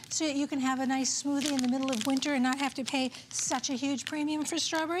freezer so that you can have a nice smoothie in the middle of winter and not have to pay such a huge premium for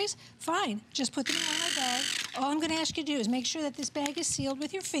strawberries? Fine. Just put them in one of my bags. All I'm going to ask you to do is make sure that this bag is sealed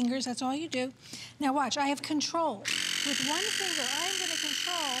with your fingers. That's all you do. Now watch. I have control. With one finger, I'm going to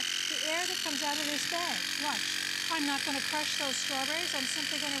control the air that comes out of this bag. Watch. I'm not going to crush those strawberries. I'm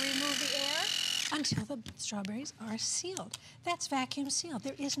simply going to remove the air until the strawberries are sealed. That's vacuum sealed.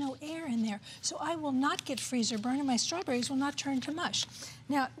 There is no air in there. So I will not get freezer burn and my strawberries will not turn to mush.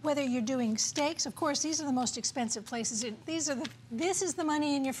 Now, whether you're doing steaks, of course, these are the most expensive places. This is the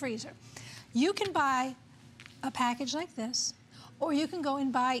money in your freezer. You can buy a package like this, or you can go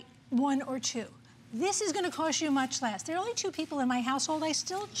and buy 1 or 2. This is going to cost you much less. There are only 2 people in my household. I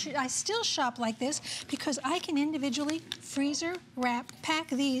still shop like this because I can individually freezer, wrap, pack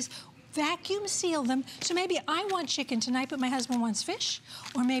these, vacuum seal them. So maybe I want chicken tonight, but my husband wants fish,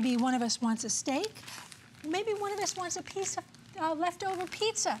 or maybe one of us wants a steak. Maybe one of us wants a piece of leftover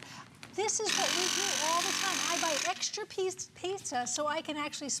pizza. This is what we do all the time. I buy extra pizza so I can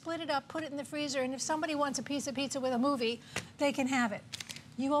actually split it up, put it in the freezer, and if somebody wants a piece of pizza with a movie, they can have it.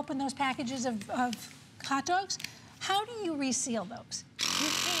 You open those packages of hot dogs, how do you reseal those? You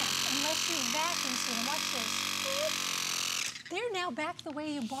can't unless you vacuum seal them. Watch this. They're now back the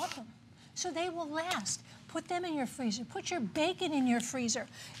way you bought them. So they will last. Put them in your freezer. Put your bacon in your freezer.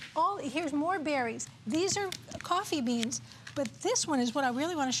 Here's more berries. These are coffee beans, but this one is what I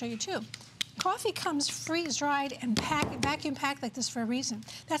really want to show you too. Coffee comes freeze-dried and vacuum packed like this for a reason.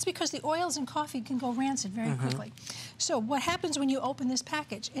 That's because the oils in coffee can go rancid very quickly. So what happens when you open this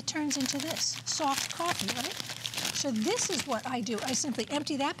package? It turns into this, soft coffee, right? So this is what I do. I simply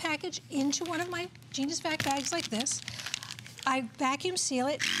empty that package into one of my Genius Vac bags like this. I vacuum seal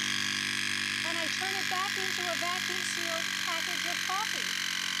it, and I turn it back into a vacuum-sealed package of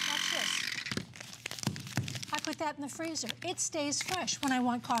coffee. Watch this. I put that in the freezer. It stays fresh when I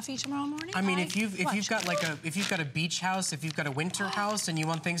want coffee tomorrow morning. I mean, if you've got a beach house, if you've got a winter house, and you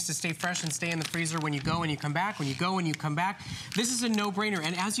want things to stay fresh and stay in the freezer when you go and you come back, when you go and you come back, this is a no-brainer.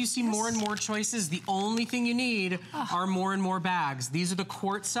 And as you see more and more choices, the only thing you need are more and more bags. These are the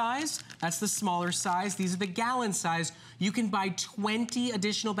quart size. That's the smaller size. These are the gallon size. You can buy 20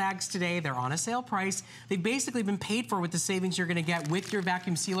 additional bags today. They're on a sale price. They've basically been paid for with the savings you're going to get with your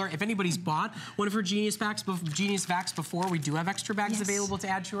vacuum sealer. If anybody's bought one of her Genius Vacs before, we do have extra bags available to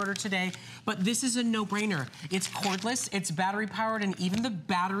add to your order today. But this is a no-brainer. It's cordless, it's battery-powered, and even the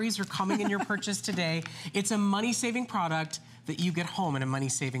batteries are coming in your purchase today. It's a money-saving product that you get home at a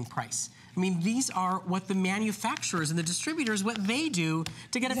money-saving price. I mean, these are what the manufacturers and the distributors, what they do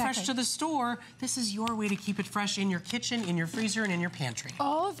to get it fresh to the store. This is your way to keep it fresh in your kitchen, in your freezer, and in your pantry.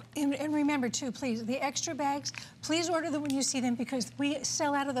 And remember too, please, the extra bags, please order them when you see them, because we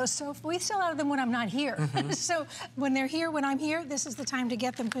sell out of those we sell out of them when I'm not here. So when they're here, when I'm here, this is the time to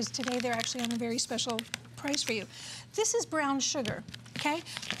get them, because today they're actually on a very special price for you. This is brown sugar. Okay?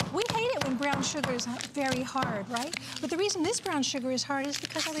 We hate it when brown sugar is very hard, right? But the reason this brown sugar is hard is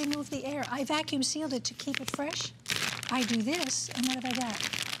because I removed the air. I vacuum sealed it to keep it fresh. I do this, and what have I got?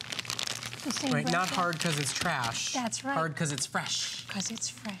 The same right, not hard because it's trash. That's right. Hard because it's fresh. Because it's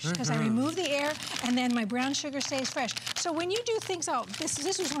fresh. Because I remove the air, and then my brown sugar stays fresh. So when you do things,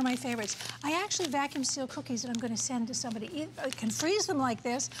 this was one of my favorites. I actually vacuum seal cookies that I'm going to send to somebody. I can freeze them like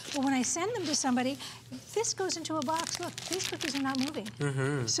this, but when I send them to somebody, this goes into a box. Look, these cookies are not moving.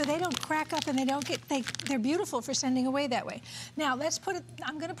 So they don't crack up, and they don't get, they're beautiful for sending away that way. Now, let's put it,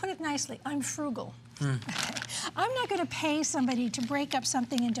 I'm going to put it nicely. I'm frugal. I'm not going to pay somebody to break up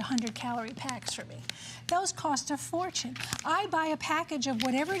something into 100-calorie packs for me. Those cost a fortune. I buy a package of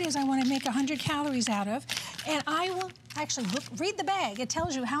whatever it is I want to make 100 calories out of, and I will actually read the bag. It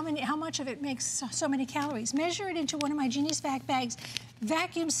tells you how much of it makes so many calories. Measure it into one of my Genius Vac bags,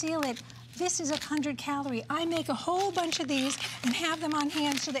 vacuum seal it. This is 100 calorie. I make a whole bunch of these and have them on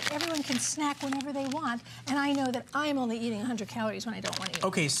hand so that everyone can snack whenever they want. And I know that I'm only eating 100 calories when I don't want to eat.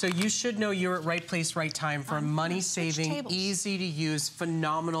 Okay, so you should know you're at right place, right time for a money-saving, easy-to-use,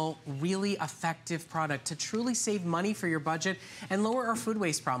 phenomenal, really effective product to truly save money for your budget and lower our food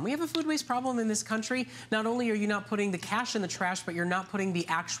waste problem. We have a food waste problem in this country. Not only are you not putting the cash in the trash, but you're not putting the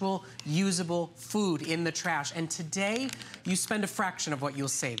actual usable food in the trash. And today, you spend a fraction of what you'll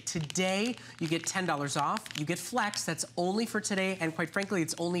save. Today, you get $10 off. You get Flex. That's only for today, and quite frankly,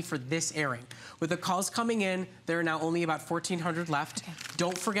 it's only for this airing. With the calls coming in, there are now only about 1,400 left.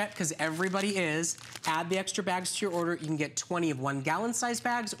 Don't forget, because everybody is, add the extra bags to your order. You can get 20 of 1-gallon size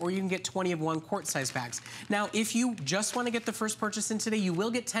bags, or you can get 20 of 1-quart size bags. Now, if you just want to get the first purchase in today, you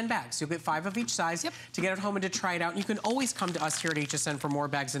will get 10 bags. You'll get 5 of each size to get it home and to try it out. And you can always come to us here at HSN for more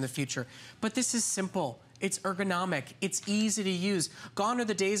bags in the future. But this is simple. It's ergonomic. It's easy to use. Gone are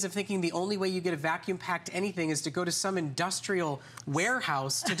the days of thinking the only way you get a vacuum-packed anything is to go to some industrial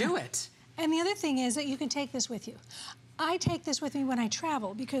warehouse to do it. And the other thing is that you can take this with you. I take this with me when I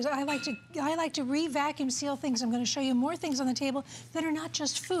travel because I like to re-vacuum seal things. I'm going to show you more things on the table that are not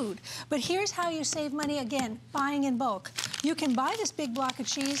just food. But here's how you save money, again, buying in bulk. You can buy this big block of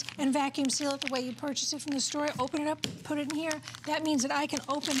cheese and vacuum seal it the way you purchase it from the store, open it up, put it in here. That means that I can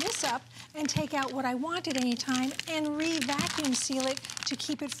open this up and take out what I want at any time and re-vacuum seal it to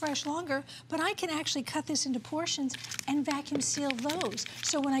keep it fresh longer. But I can actually cut this into portions and vacuum seal those.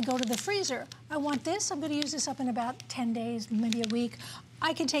 So when I go to the freezer, I want this, I'm going to use this up in about 10 days, maybe a week.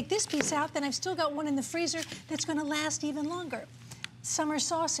 I can take this piece out, then I've still got one in the freezer that's going to last even longer. Summer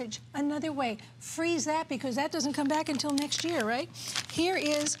sausage, another way. Freeze that because that doesn't come back until next year, right? Here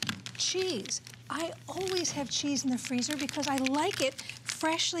is cheese. I always have cheese in the freezer because I like it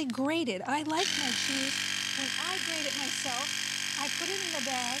freshly grated. I like my cheese when I grate it myself. I put it in the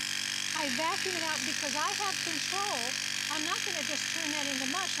bag. I vacuum it out because I have control. I'm not going to just turn that into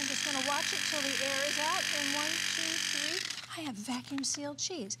mush. I'm just going to watch it till the air is out. And 1, 2, 3, I have vacuum sealed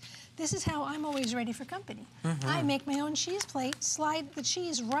cheese. This is how I'm always ready for company. I make my own cheese plate, slide the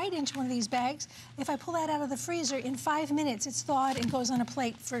cheese right into one of these bags. If I pull that out of the freezer, in 5 minutes, it's thawed and goes on a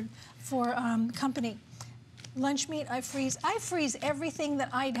plate for company. lunch meat, I freeze. I freeze everything that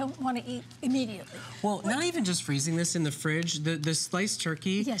I don't want to eat immediately. Well, not even just freezing this in the fridge. The sliced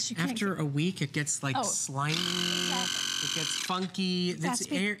turkey, yes, after a week, it gets like slimy. Exactly. It gets funky.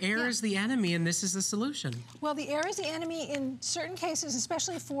 Air is the enemy, and this is the solution. Well, the air is the enemy in certain cases,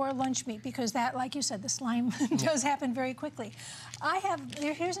 especially for lunch meat, because that, like you said, the slime does happen very quickly.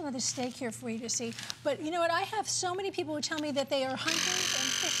 Here's another steak here for you to see. But you know what? I have so many people who tell me that they are hunters and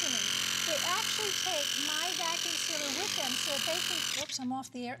fishermen. They actually take my vacuum sealer with them so that they can, oops,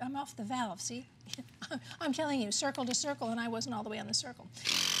 I'm off the valve, see? I'm telling you, circle to circle, and I wasn't all the way on the circle.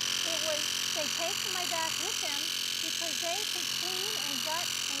 They take my vac with them because they can clean and gut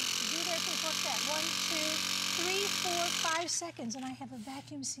and do their thing. What's that? 1, 2, 3, 4, 5 seconds, and I have a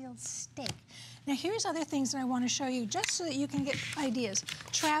vacuum sealed steak. Now here's other things that I want to show you just so that you can get ideas.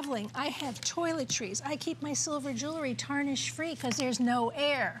 Traveling, I have toiletries. I keep my silver jewelry tarnish free because there's no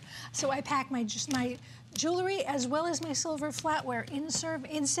air. So I pack my jewelry as well as my silver flatware in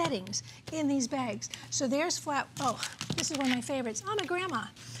settings in these bags. So there's this is one of my favorites. I'm a grandma.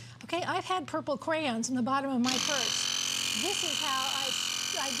 Okay, I've had purple crayons in the bottom of my purse. This is how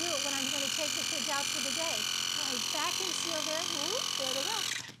I do it when I'm going to take the kids out for the day. I vacuum seal there they go.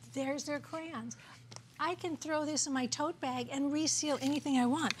 There's their crayons. I can throw this in my tote bag and reseal anything I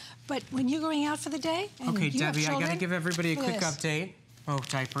want. But when you're going out for the day, and okay, you have Debbie, children, I got to give everybody a quick update. Oh,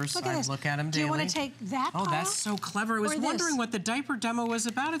 diapers. Look at this. Look at them daily. Do you want to take that Oh, that's so clever. I was wondering what the diaper demo was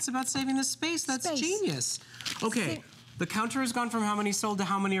about. It's about saving the space. That's genius. Okay. The counter has gone from how many sold to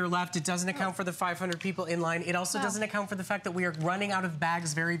how many are left. It doesn't account for the 500 people in line. It also doesn't account for the fact that we are running out of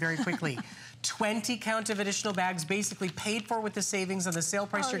bags very, very quickly. 20 count of additional bags basically paid for with the savings on the sale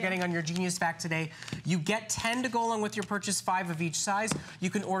price you're getting on your Genius Vac today. You get 10 to go along with your purchase, 5 of each size.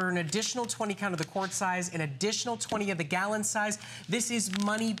 You can order an additional 20 count of the quart size, an additional 20 of the gallon size. This is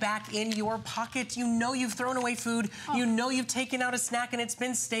money back in your pocket. You know you've thrown away food. You know you've taken out a snack and it's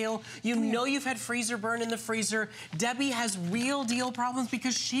been stale. You know you've had freezer burn in the freezer. Debbie has real deal problems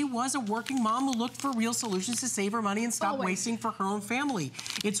because she was a working mom who looked for real solutions to save her money and stop wasting for her own family.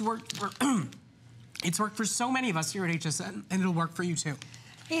 It's worked for it's worked for so many of us here at HSN, and it'll work for you too.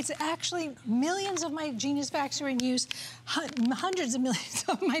 It's actually millions of my Genius Vacs are in use. Hundreds of millions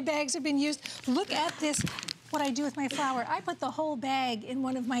of my bags have been used. Look at this. What I do with my flour, I put the whole bag in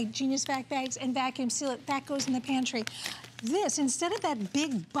one of my Genius Vac bags and vacuum seal it. That goes in the pantry. This, instead of that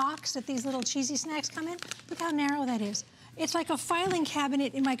big box that these little cheesy snacks come in, look how narrow that is. It's like a filing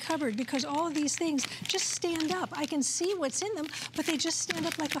cabinet in my cupboard because all of these things just stand up. I can see what's in them, but they just stand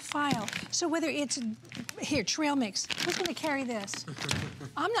up like a file. So whether it's, here, trail mix. Who's gonna carry this?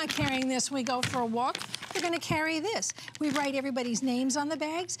 I'm not carrying this when we go for a walk. We're gonna carry this. We write everybody's names on the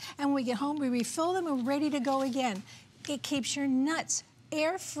bags, and when we get home, we refill them and we're ready to go again. It keeps your nuts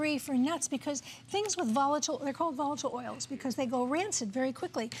air-free for nuts because things with volatile, they're called volatile oils because they go rancid very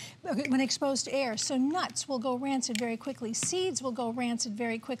quickly when exposed to air. So nuts will go rancid very quickly. Seeds will go rancid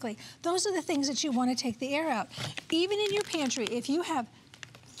very quickly. Those are the things that you want to take the air out. Even in your pantry, if you have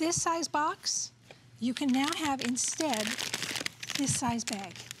this size box, you can now have instead this size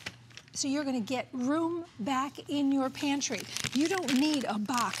bag. So you're going to get room back in your pantry. You don't need a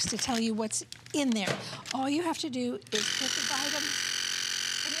box to tell you what's in there. All you have to do is pick the item.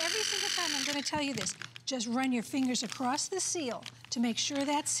 And every single time I'm going to tell you this, just run your fingers across the seal to make sure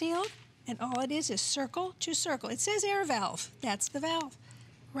that's sealed, and all it is circle to circle. It says air valve. That's the valve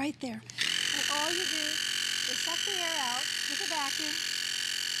right there. And all you do is suck the air out with a vacuum,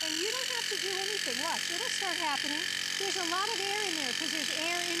 and you don't have to do anything. Watch, it'll start happening. There's a lot of air in there because there's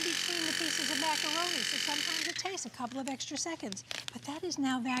air in between the pieces of macaroni, so sometimes it takes a couple of extra seconds. But that is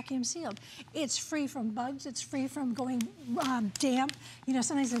now vacuum sealed. It's free from bugs. It's free from going damp. You know,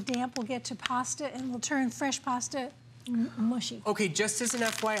 sometimes the damp will get to pasta and will turn fresh pasta mushy. Okay, just as an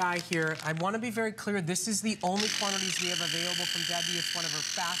FYI here, I want to be very clear. This is the only quantities we have available from Debbie. It's one of her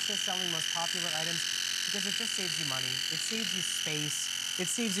fastest selling, most popular items because it just saves you money. It saves you space. It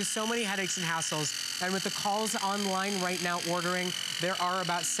saves you so many headaches and hassles. And with the calls online right now ordering, there are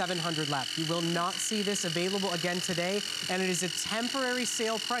about 700 left. You will not see this available again today, and it is a temporary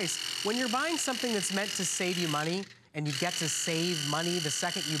sale price. When you're buying something that's meant to save you money, and you get to save money the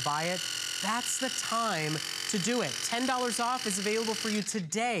second you buy it, that's the time to do it. $10 off is available for you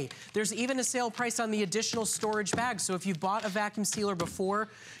today. There's even a sale price on the additional storage bags. So if you bought a vacuum sealer before,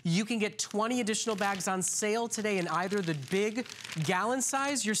 you can get 20 additional bags on sale today in either the big gallon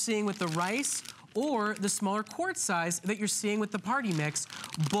size you're seeing with the rice or the smaller quart size that you're seeing with the party mix.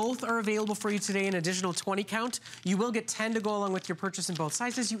 Both are available for you today in additional 20 count. You will get 10 to go along with your purchase in both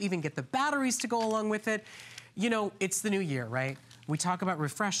sizes. You even get the batteries to go along with it. You know, it's the new year, right? We talk about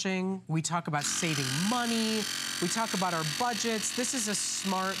refreshing. We talk about saving money. We talk about our budgets. This is a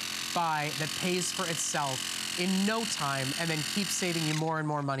smart buy that pays for itself in no time and then keeps saving you more and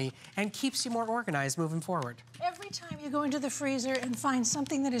more money and keeps you more organized moving forward. Every time you go into the freezer and find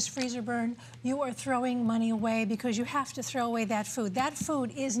something that is freezer burned, you are throwing money away because you have to throw away that food. That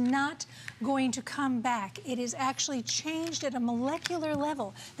food is not going to come back. It is actually changed at a molecular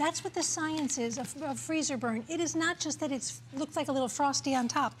level. That's what the science is of freezer burn. It is not just that it looks like a little frosty on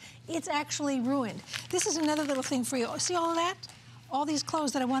top. It's actually ruined. This is another little thing for you. See all of that? All these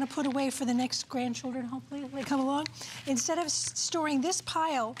clothes that I want to put away for the next grandchildren, hopefully, when they come along. Instead of storing this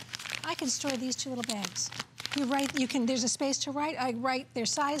pile, I can store these 2 little bags. You write, there's a space to write. I write their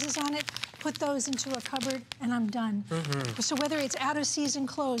sizes on it, put those into a cupboard, and I'm done. So whether it's out of season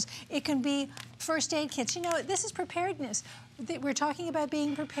clothes, it can be first aid kits. You know, this is preparedness. We're talking about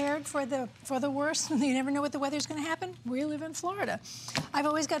being prepared for the worst. You never know what the weather's going to happen. We live in Florida. I've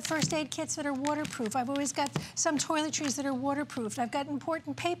always got first aid kits that are waterproof. I've always got some toiletries that are waterproof. I've got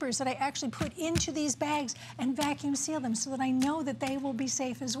important papers that I actually put into these bags and vacuum seal them so that I know that they will be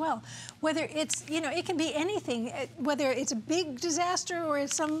safe as well. Whether it's, you know, it can be anything, whether it's a big disaster or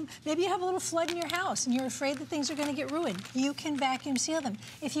it's maybe you have a little flood in your house and you're afraid that things are going to get ruined. You can vacuum seal them.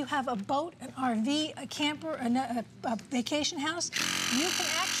 If you have a boat, an RV, a camper, a vacation house, you can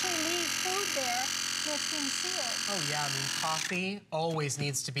actually leave food there that's been sealed. Oh yeah, I mean, coffee always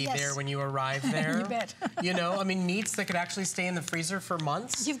needs to be Yes. there when you arrive there. You bet. You know, I mean, meats that could actually stay in the freezer for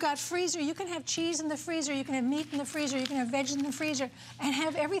months. You've got freezer. You can have cheese in the freezer. You can have meat in the freezer. You can have veg in the freezer and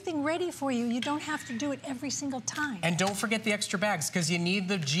have everything ready for you. You don't have to do it every single time. And don't forget the extra bags, because you need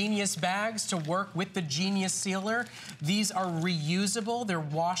the Genius bags to work with the Genius sealer. These are reusable. They're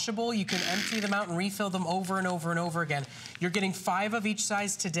washable. You can empty them out and refill them over and over and over again. You're getting 5 of each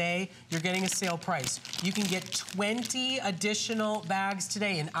size today. You're getting a sale price. You can get 20 additional bags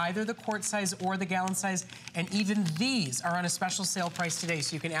today in either the quart size or the gallon size, and even these are on a special sale price today,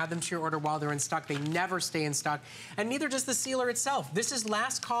 so you can add them to your order while they're in stock. They never stay in stock, and neither does the sealer itself. This is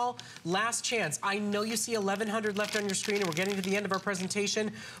last call, last chance. I know you see 1,100 left on your screen, and we're getting to the end of our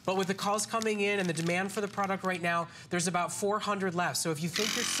presentation, but with the calls coming in and the demand for the product right now, there's about 400 left. So if you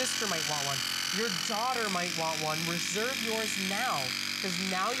think your sister might want one, your daughter might want one, reserve yours now,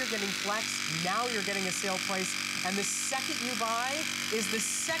 because now you're getting flex, now you're getting a sale price, and the second you buy is the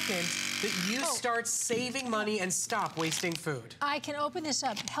second that you start saving money and stop wasting food. I can open this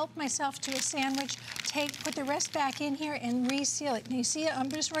up, help myself to a sandwich, put the rest back in here and reseal it. And you see, I'm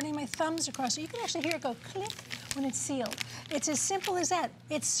just running my thumbs across it. You can actually hear it go click when it's sealed. It's as simple as that.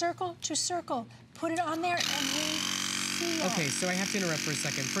 It's circle to circle. Put it on there and reseal. Okay, so I have to interrupt for a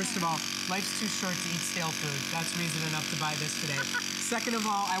second. First of all, life's too short to eat stale food. That's reason enough to buy this today. Second of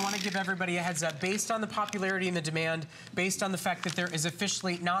all, I want to give everybody a heads up. Based on the popularity and the demand, based on the fact that there is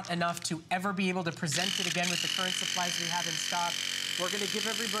officially not enough to ever be able to present it again with the current supplies we have in stock, we're going to give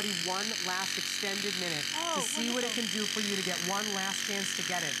everybody one last extended minute to see what it can do for you to get one last chance to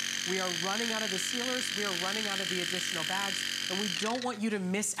get it. We are running out of the sealers, we are running out of the additional bags, and we don't want you to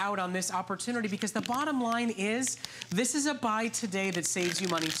miss out on this opportunity, because the bottom line is, this is a buy today that saves you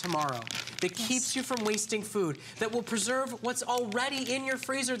money tomorrow, that keeps you from wasting food, that will preserve what's already in your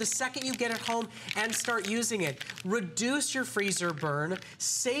freezer the second you get it home and start using it. Reduce your freezer burn,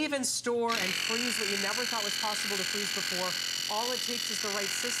 save and store and freeze what you never thought was possible to freeze before. All it takes is the right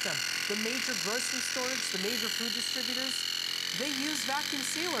system. The major grocery stores, the major food distributors, they use vacuum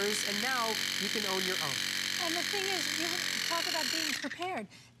sealers, and now you can own your own. And the thing is, you talk about being prepared.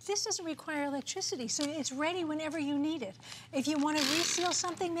 This doesn't require electricity, so it's ready whenever you need it. If you want to reseal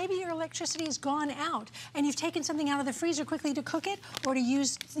something, maybe your electricity has gone out and you've taken something out of the freezer quickly to cook it or to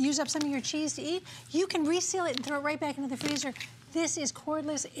use up some of your cheese to eat, you can reseal it and throw it right back into the freezer. This is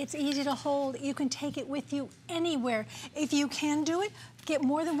cordless, it's easy to hold, you can take it with you anywhere. If you can do it, get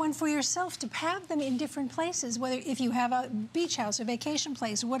more than one for yourself to have them in different places, whether if you have a beach house, a vacation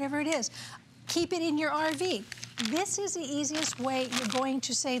place, whatever it is. Keep it in your RV. This is the easiest way you're going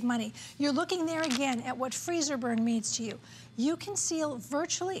to save money. You're looking there again at what freezer burn means to you. You can seal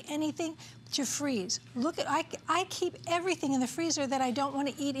virtually anything to freeze. Look at, I keep everything in the freezer that I don't want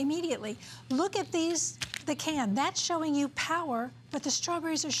to eat immediately. Look at these, the can. That's showing you power, but the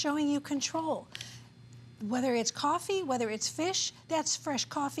strawberries are showing you control. Whether it's coffee, whether it's fish, that's fresh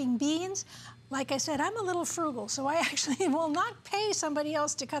coffee and beans. Like I said, I'm a little frugal, so I actually will not pay somebody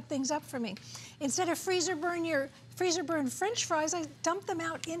else to cut things up for me. Instead of freezer burn French fries, I dump them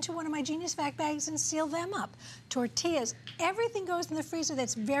out into one of my Genius Vac bags and seal them up. Tortillas, everything goes in the freezer.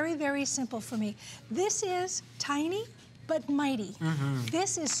 That's very, very simple for me. This is tiny, but mighty.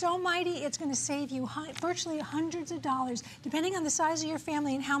 This is so mighty, it's going to save you virtually hundreds of dollars. Depending on the size of your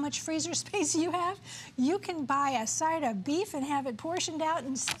family and how much freezer space you have, you can buy a side of beef and have it portioned out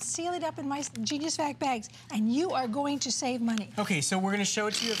and seal it up in my Genius Vac bags, and you are going to save money. Okay, so we're going to show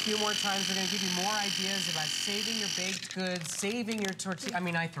it to you a few more times. We're going to give you more ideas about saving your baked goods, saving your tortilla. I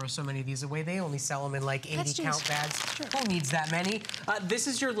mean, I throw so many of these away. They only sell them in like 80-count bags. Sure. Who needs that many? This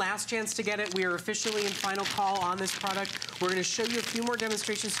is your last chance to get it. We are officially in final call on this product. We're going to show you a few more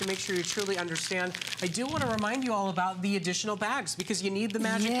demonstrations to make sure you truly understand. I do want to remind you all about the additional bags because you need the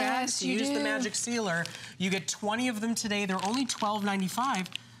magic bags. You use the magic sealer. You get 20 of them today. They're only $12.95.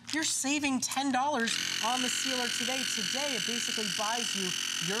 You're saving $10 on the sealer today. Today, it basically buys you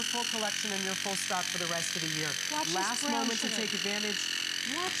your full collection and your full stock for the rest of the year. Last moment to take advantage.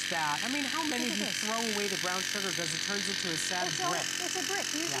 Watch that. I mean, how many of you throw away the brown sugar because it turns into a sad brick? It's a brick.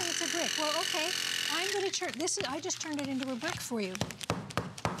 Usually it's a brick. Well, okay, I'm going to turn this. I just turned it into a brick for you.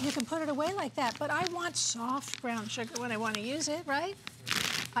 You can put it away like that, but I want soft brown sugar when I want to use it, right?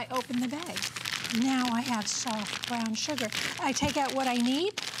 I open the bag. Now I have soft brown sugar. I take out what I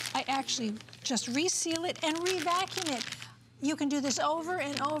need. I actually just reseal it and re-vacuum it. You can do this over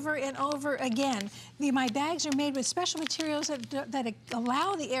and over and over again. My bags are made with special materials that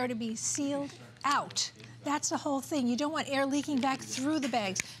allow the air to be sealed out. That's the whole thing. You don't want air leaking back through the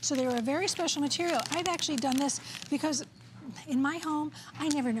bags. So they're a very special material. I've actually done this because in my home, I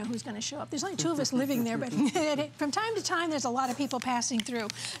never know who's going to show up. There's only 2 of us living there, but from time to time, there's a lot of people passing through,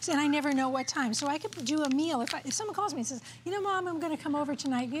 and I never know what time. So I could do a meal. If someone calls me and says, you know, Mom, I'm going to come over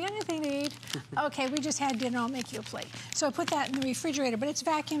tonight. You got anything to eat? Okay, we just had dinner. I'll make you a plate. So I put that in the refrigerator, but it's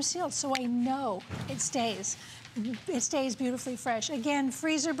vacuum sealed, so I know it stays. It stays beautifully fresh. Again,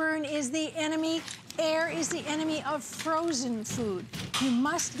 freezer burn is the enemy. Air is the enemy of frozen food. You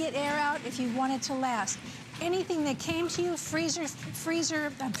must get air out if you want it to last. Anything that came to you,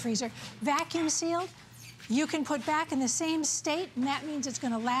 vacuum sealed, you can put back in the same state, and that means it's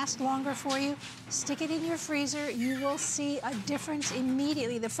going to last longer for you. Stick it in your freezer. You will see a difference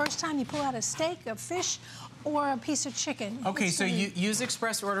immediately. The first time you pull out a steak, a fish, or a piece of chicken. Okay, so you use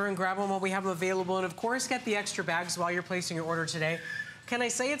express order and grab them while we have them available, and of course, get the extra bags while you're placing your order today. Can I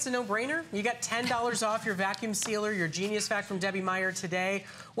say it's a no-brainer? You got $10 off your vacuum sealer, your Genius Vac from Debbie Meyer today.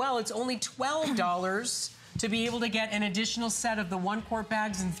 Well, it's only $12 to be able to get an additional set of the 1-quart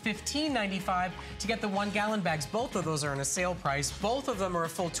bags and $15.95 to get the 1-gallon bags. Both of those are on a sale price. Both of them are a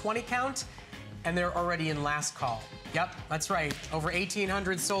full 20 count, and they're already in last call. Yep, that's right. Over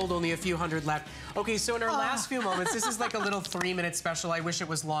 1,800 sold, only a few hundred left. Okay, so in our last few moments, this is like a little 3-minute special. I wish it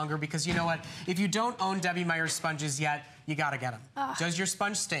was longer because you know what? If you don't own Debbie Meyer sponges yet, you gotta get them. Does your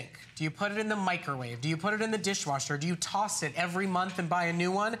sponge stink? Do you put it in the microwave? Do you put it in the dishwasher? Do you toss it every month and buy a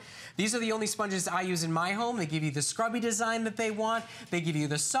new one? These are the only sponges I use in my home. They give you the scrubby design that they want. They give you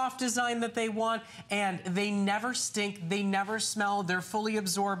the soft design that they want. And they never stink. They never smell. They're fully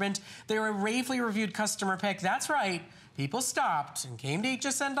absorbent. They're a ravely reviewed customer pick. That's right. People stopped and came to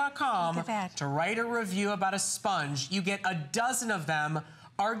hsn.com to write a review about a sponge. You get a dozen of them,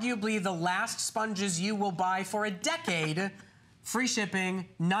 arguably the last sponges you will buy for a decade. Free shipping,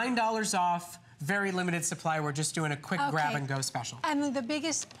 $9 off, very limited supply. We're just doing a quick grab and go special. And the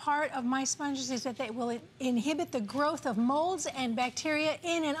biggest part of my sponges is that they will inhibit the growth of molds and bacteria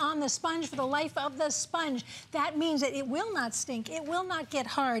in and on the sponge for the life of the sponge. That means that it will not stink. It will not get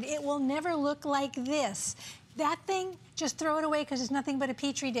hard. It will never look like this. That thing, just throw it away because it's nothing but a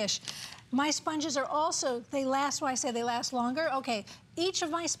Petri dish. My sponges are also, they last, why I say they last longer? Okay, each of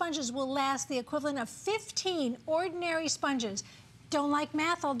my sponges will last the equivalent of 15 ordinary sponges. Don't like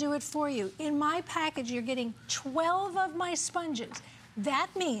math, I'll do it for you. In my package, you're getting 12 of my sponges. That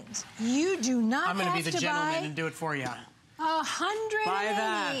means you do not have to buy... I'm going to be the gentleman and do it for you. 180. Buy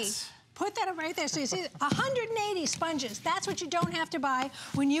that. Put that up right there so you see 180 sponges. That's what you don't have to buy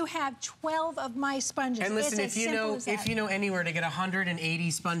when you have 12 of my sponges. And listen, if you know anywhere to get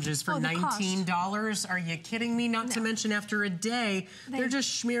 180 sponges for $19, are you kidding me? Not to mention after a day, they're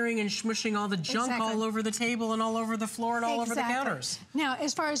just smearing and smushing all the junk all over the table and all over the floor and all over the counters. Now,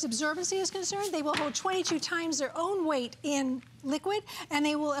 as far as absorbency is concerned, they will hold 22 times their own weight in liquid, and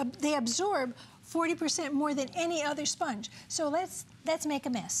they absorb 40% more than any other sponge. So let's make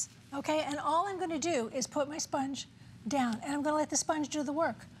a mess. Okay, and all I'm going to do is put my sponge down, and I'm going to let the sponge do the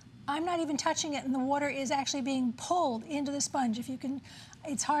work. I'm not even touching it, and the water is actually being pulled into the sponge. If you can,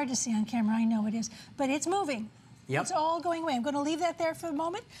 it's hard to see on camera, I know it is, but it's moving. Yep. It's all going away. I'm going to leave that there for a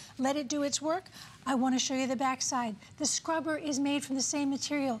moment, let it do its work. I want to show you the back side. The scrubber is made from the same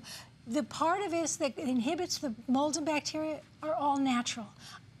material. The part of it that inhibits the molds and bacteria are all natural.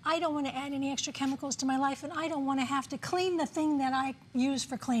 I don't want to add any extra chemicals to my life, and I don't want to have to clean the thing that I use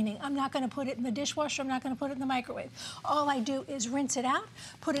for cleaning. I'm not going to put it in the dishwasher. I'm not going to put it in the microwave. All I do is rinse it out,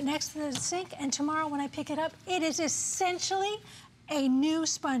 put it next to the sink, and tomorrow when I pick it up, it is essentially a new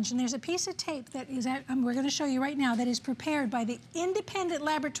sponge. And there's a piece of tape that is we're going to show you right now, that is prepared by the independent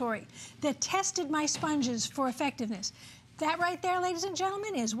laboratory that tested my sponges for effectiveness. That right there, ladies and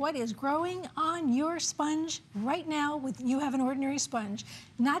gentlemen, is what is growing on your sponge right now. You have an ordinary sponge.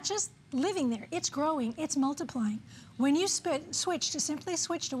 Not just living there, it's growing, it's multiplying. When you simply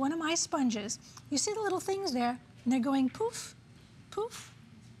switch to one of my sponges, you see the little things there, and they're going poof, poof,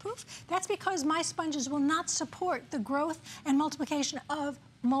 poof. That's because my sponges will not support the growth and multiplication of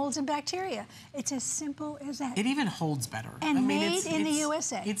molds and bacteria. It's as simple as that. It even holds better. And made in the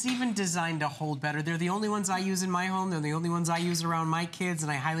USA. It's even designed to hold better. They're the only ones I use in my home. They're the only ones I use around my kids,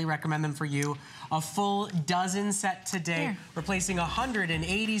 and I highly recommend them for you. A full dozen set today, Here. replacing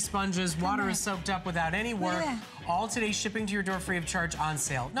 180 sponges. Water is soaked up without any work. All today shipping to your door free of charge on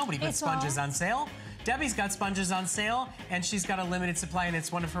sale. Nobody puts sponges on sale. Debbie's got sponges on sale, and she's got a limited supply, and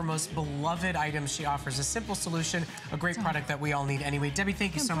it's one of her most beloved items. She offers a simple solution, a great product that we all need anyway. Debbie,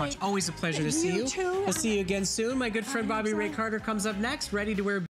 thank you so much. Always a pleasure to see you. You too. I'll see you again soon. My good friend Bobby Ray Carter comes up next, ready to wear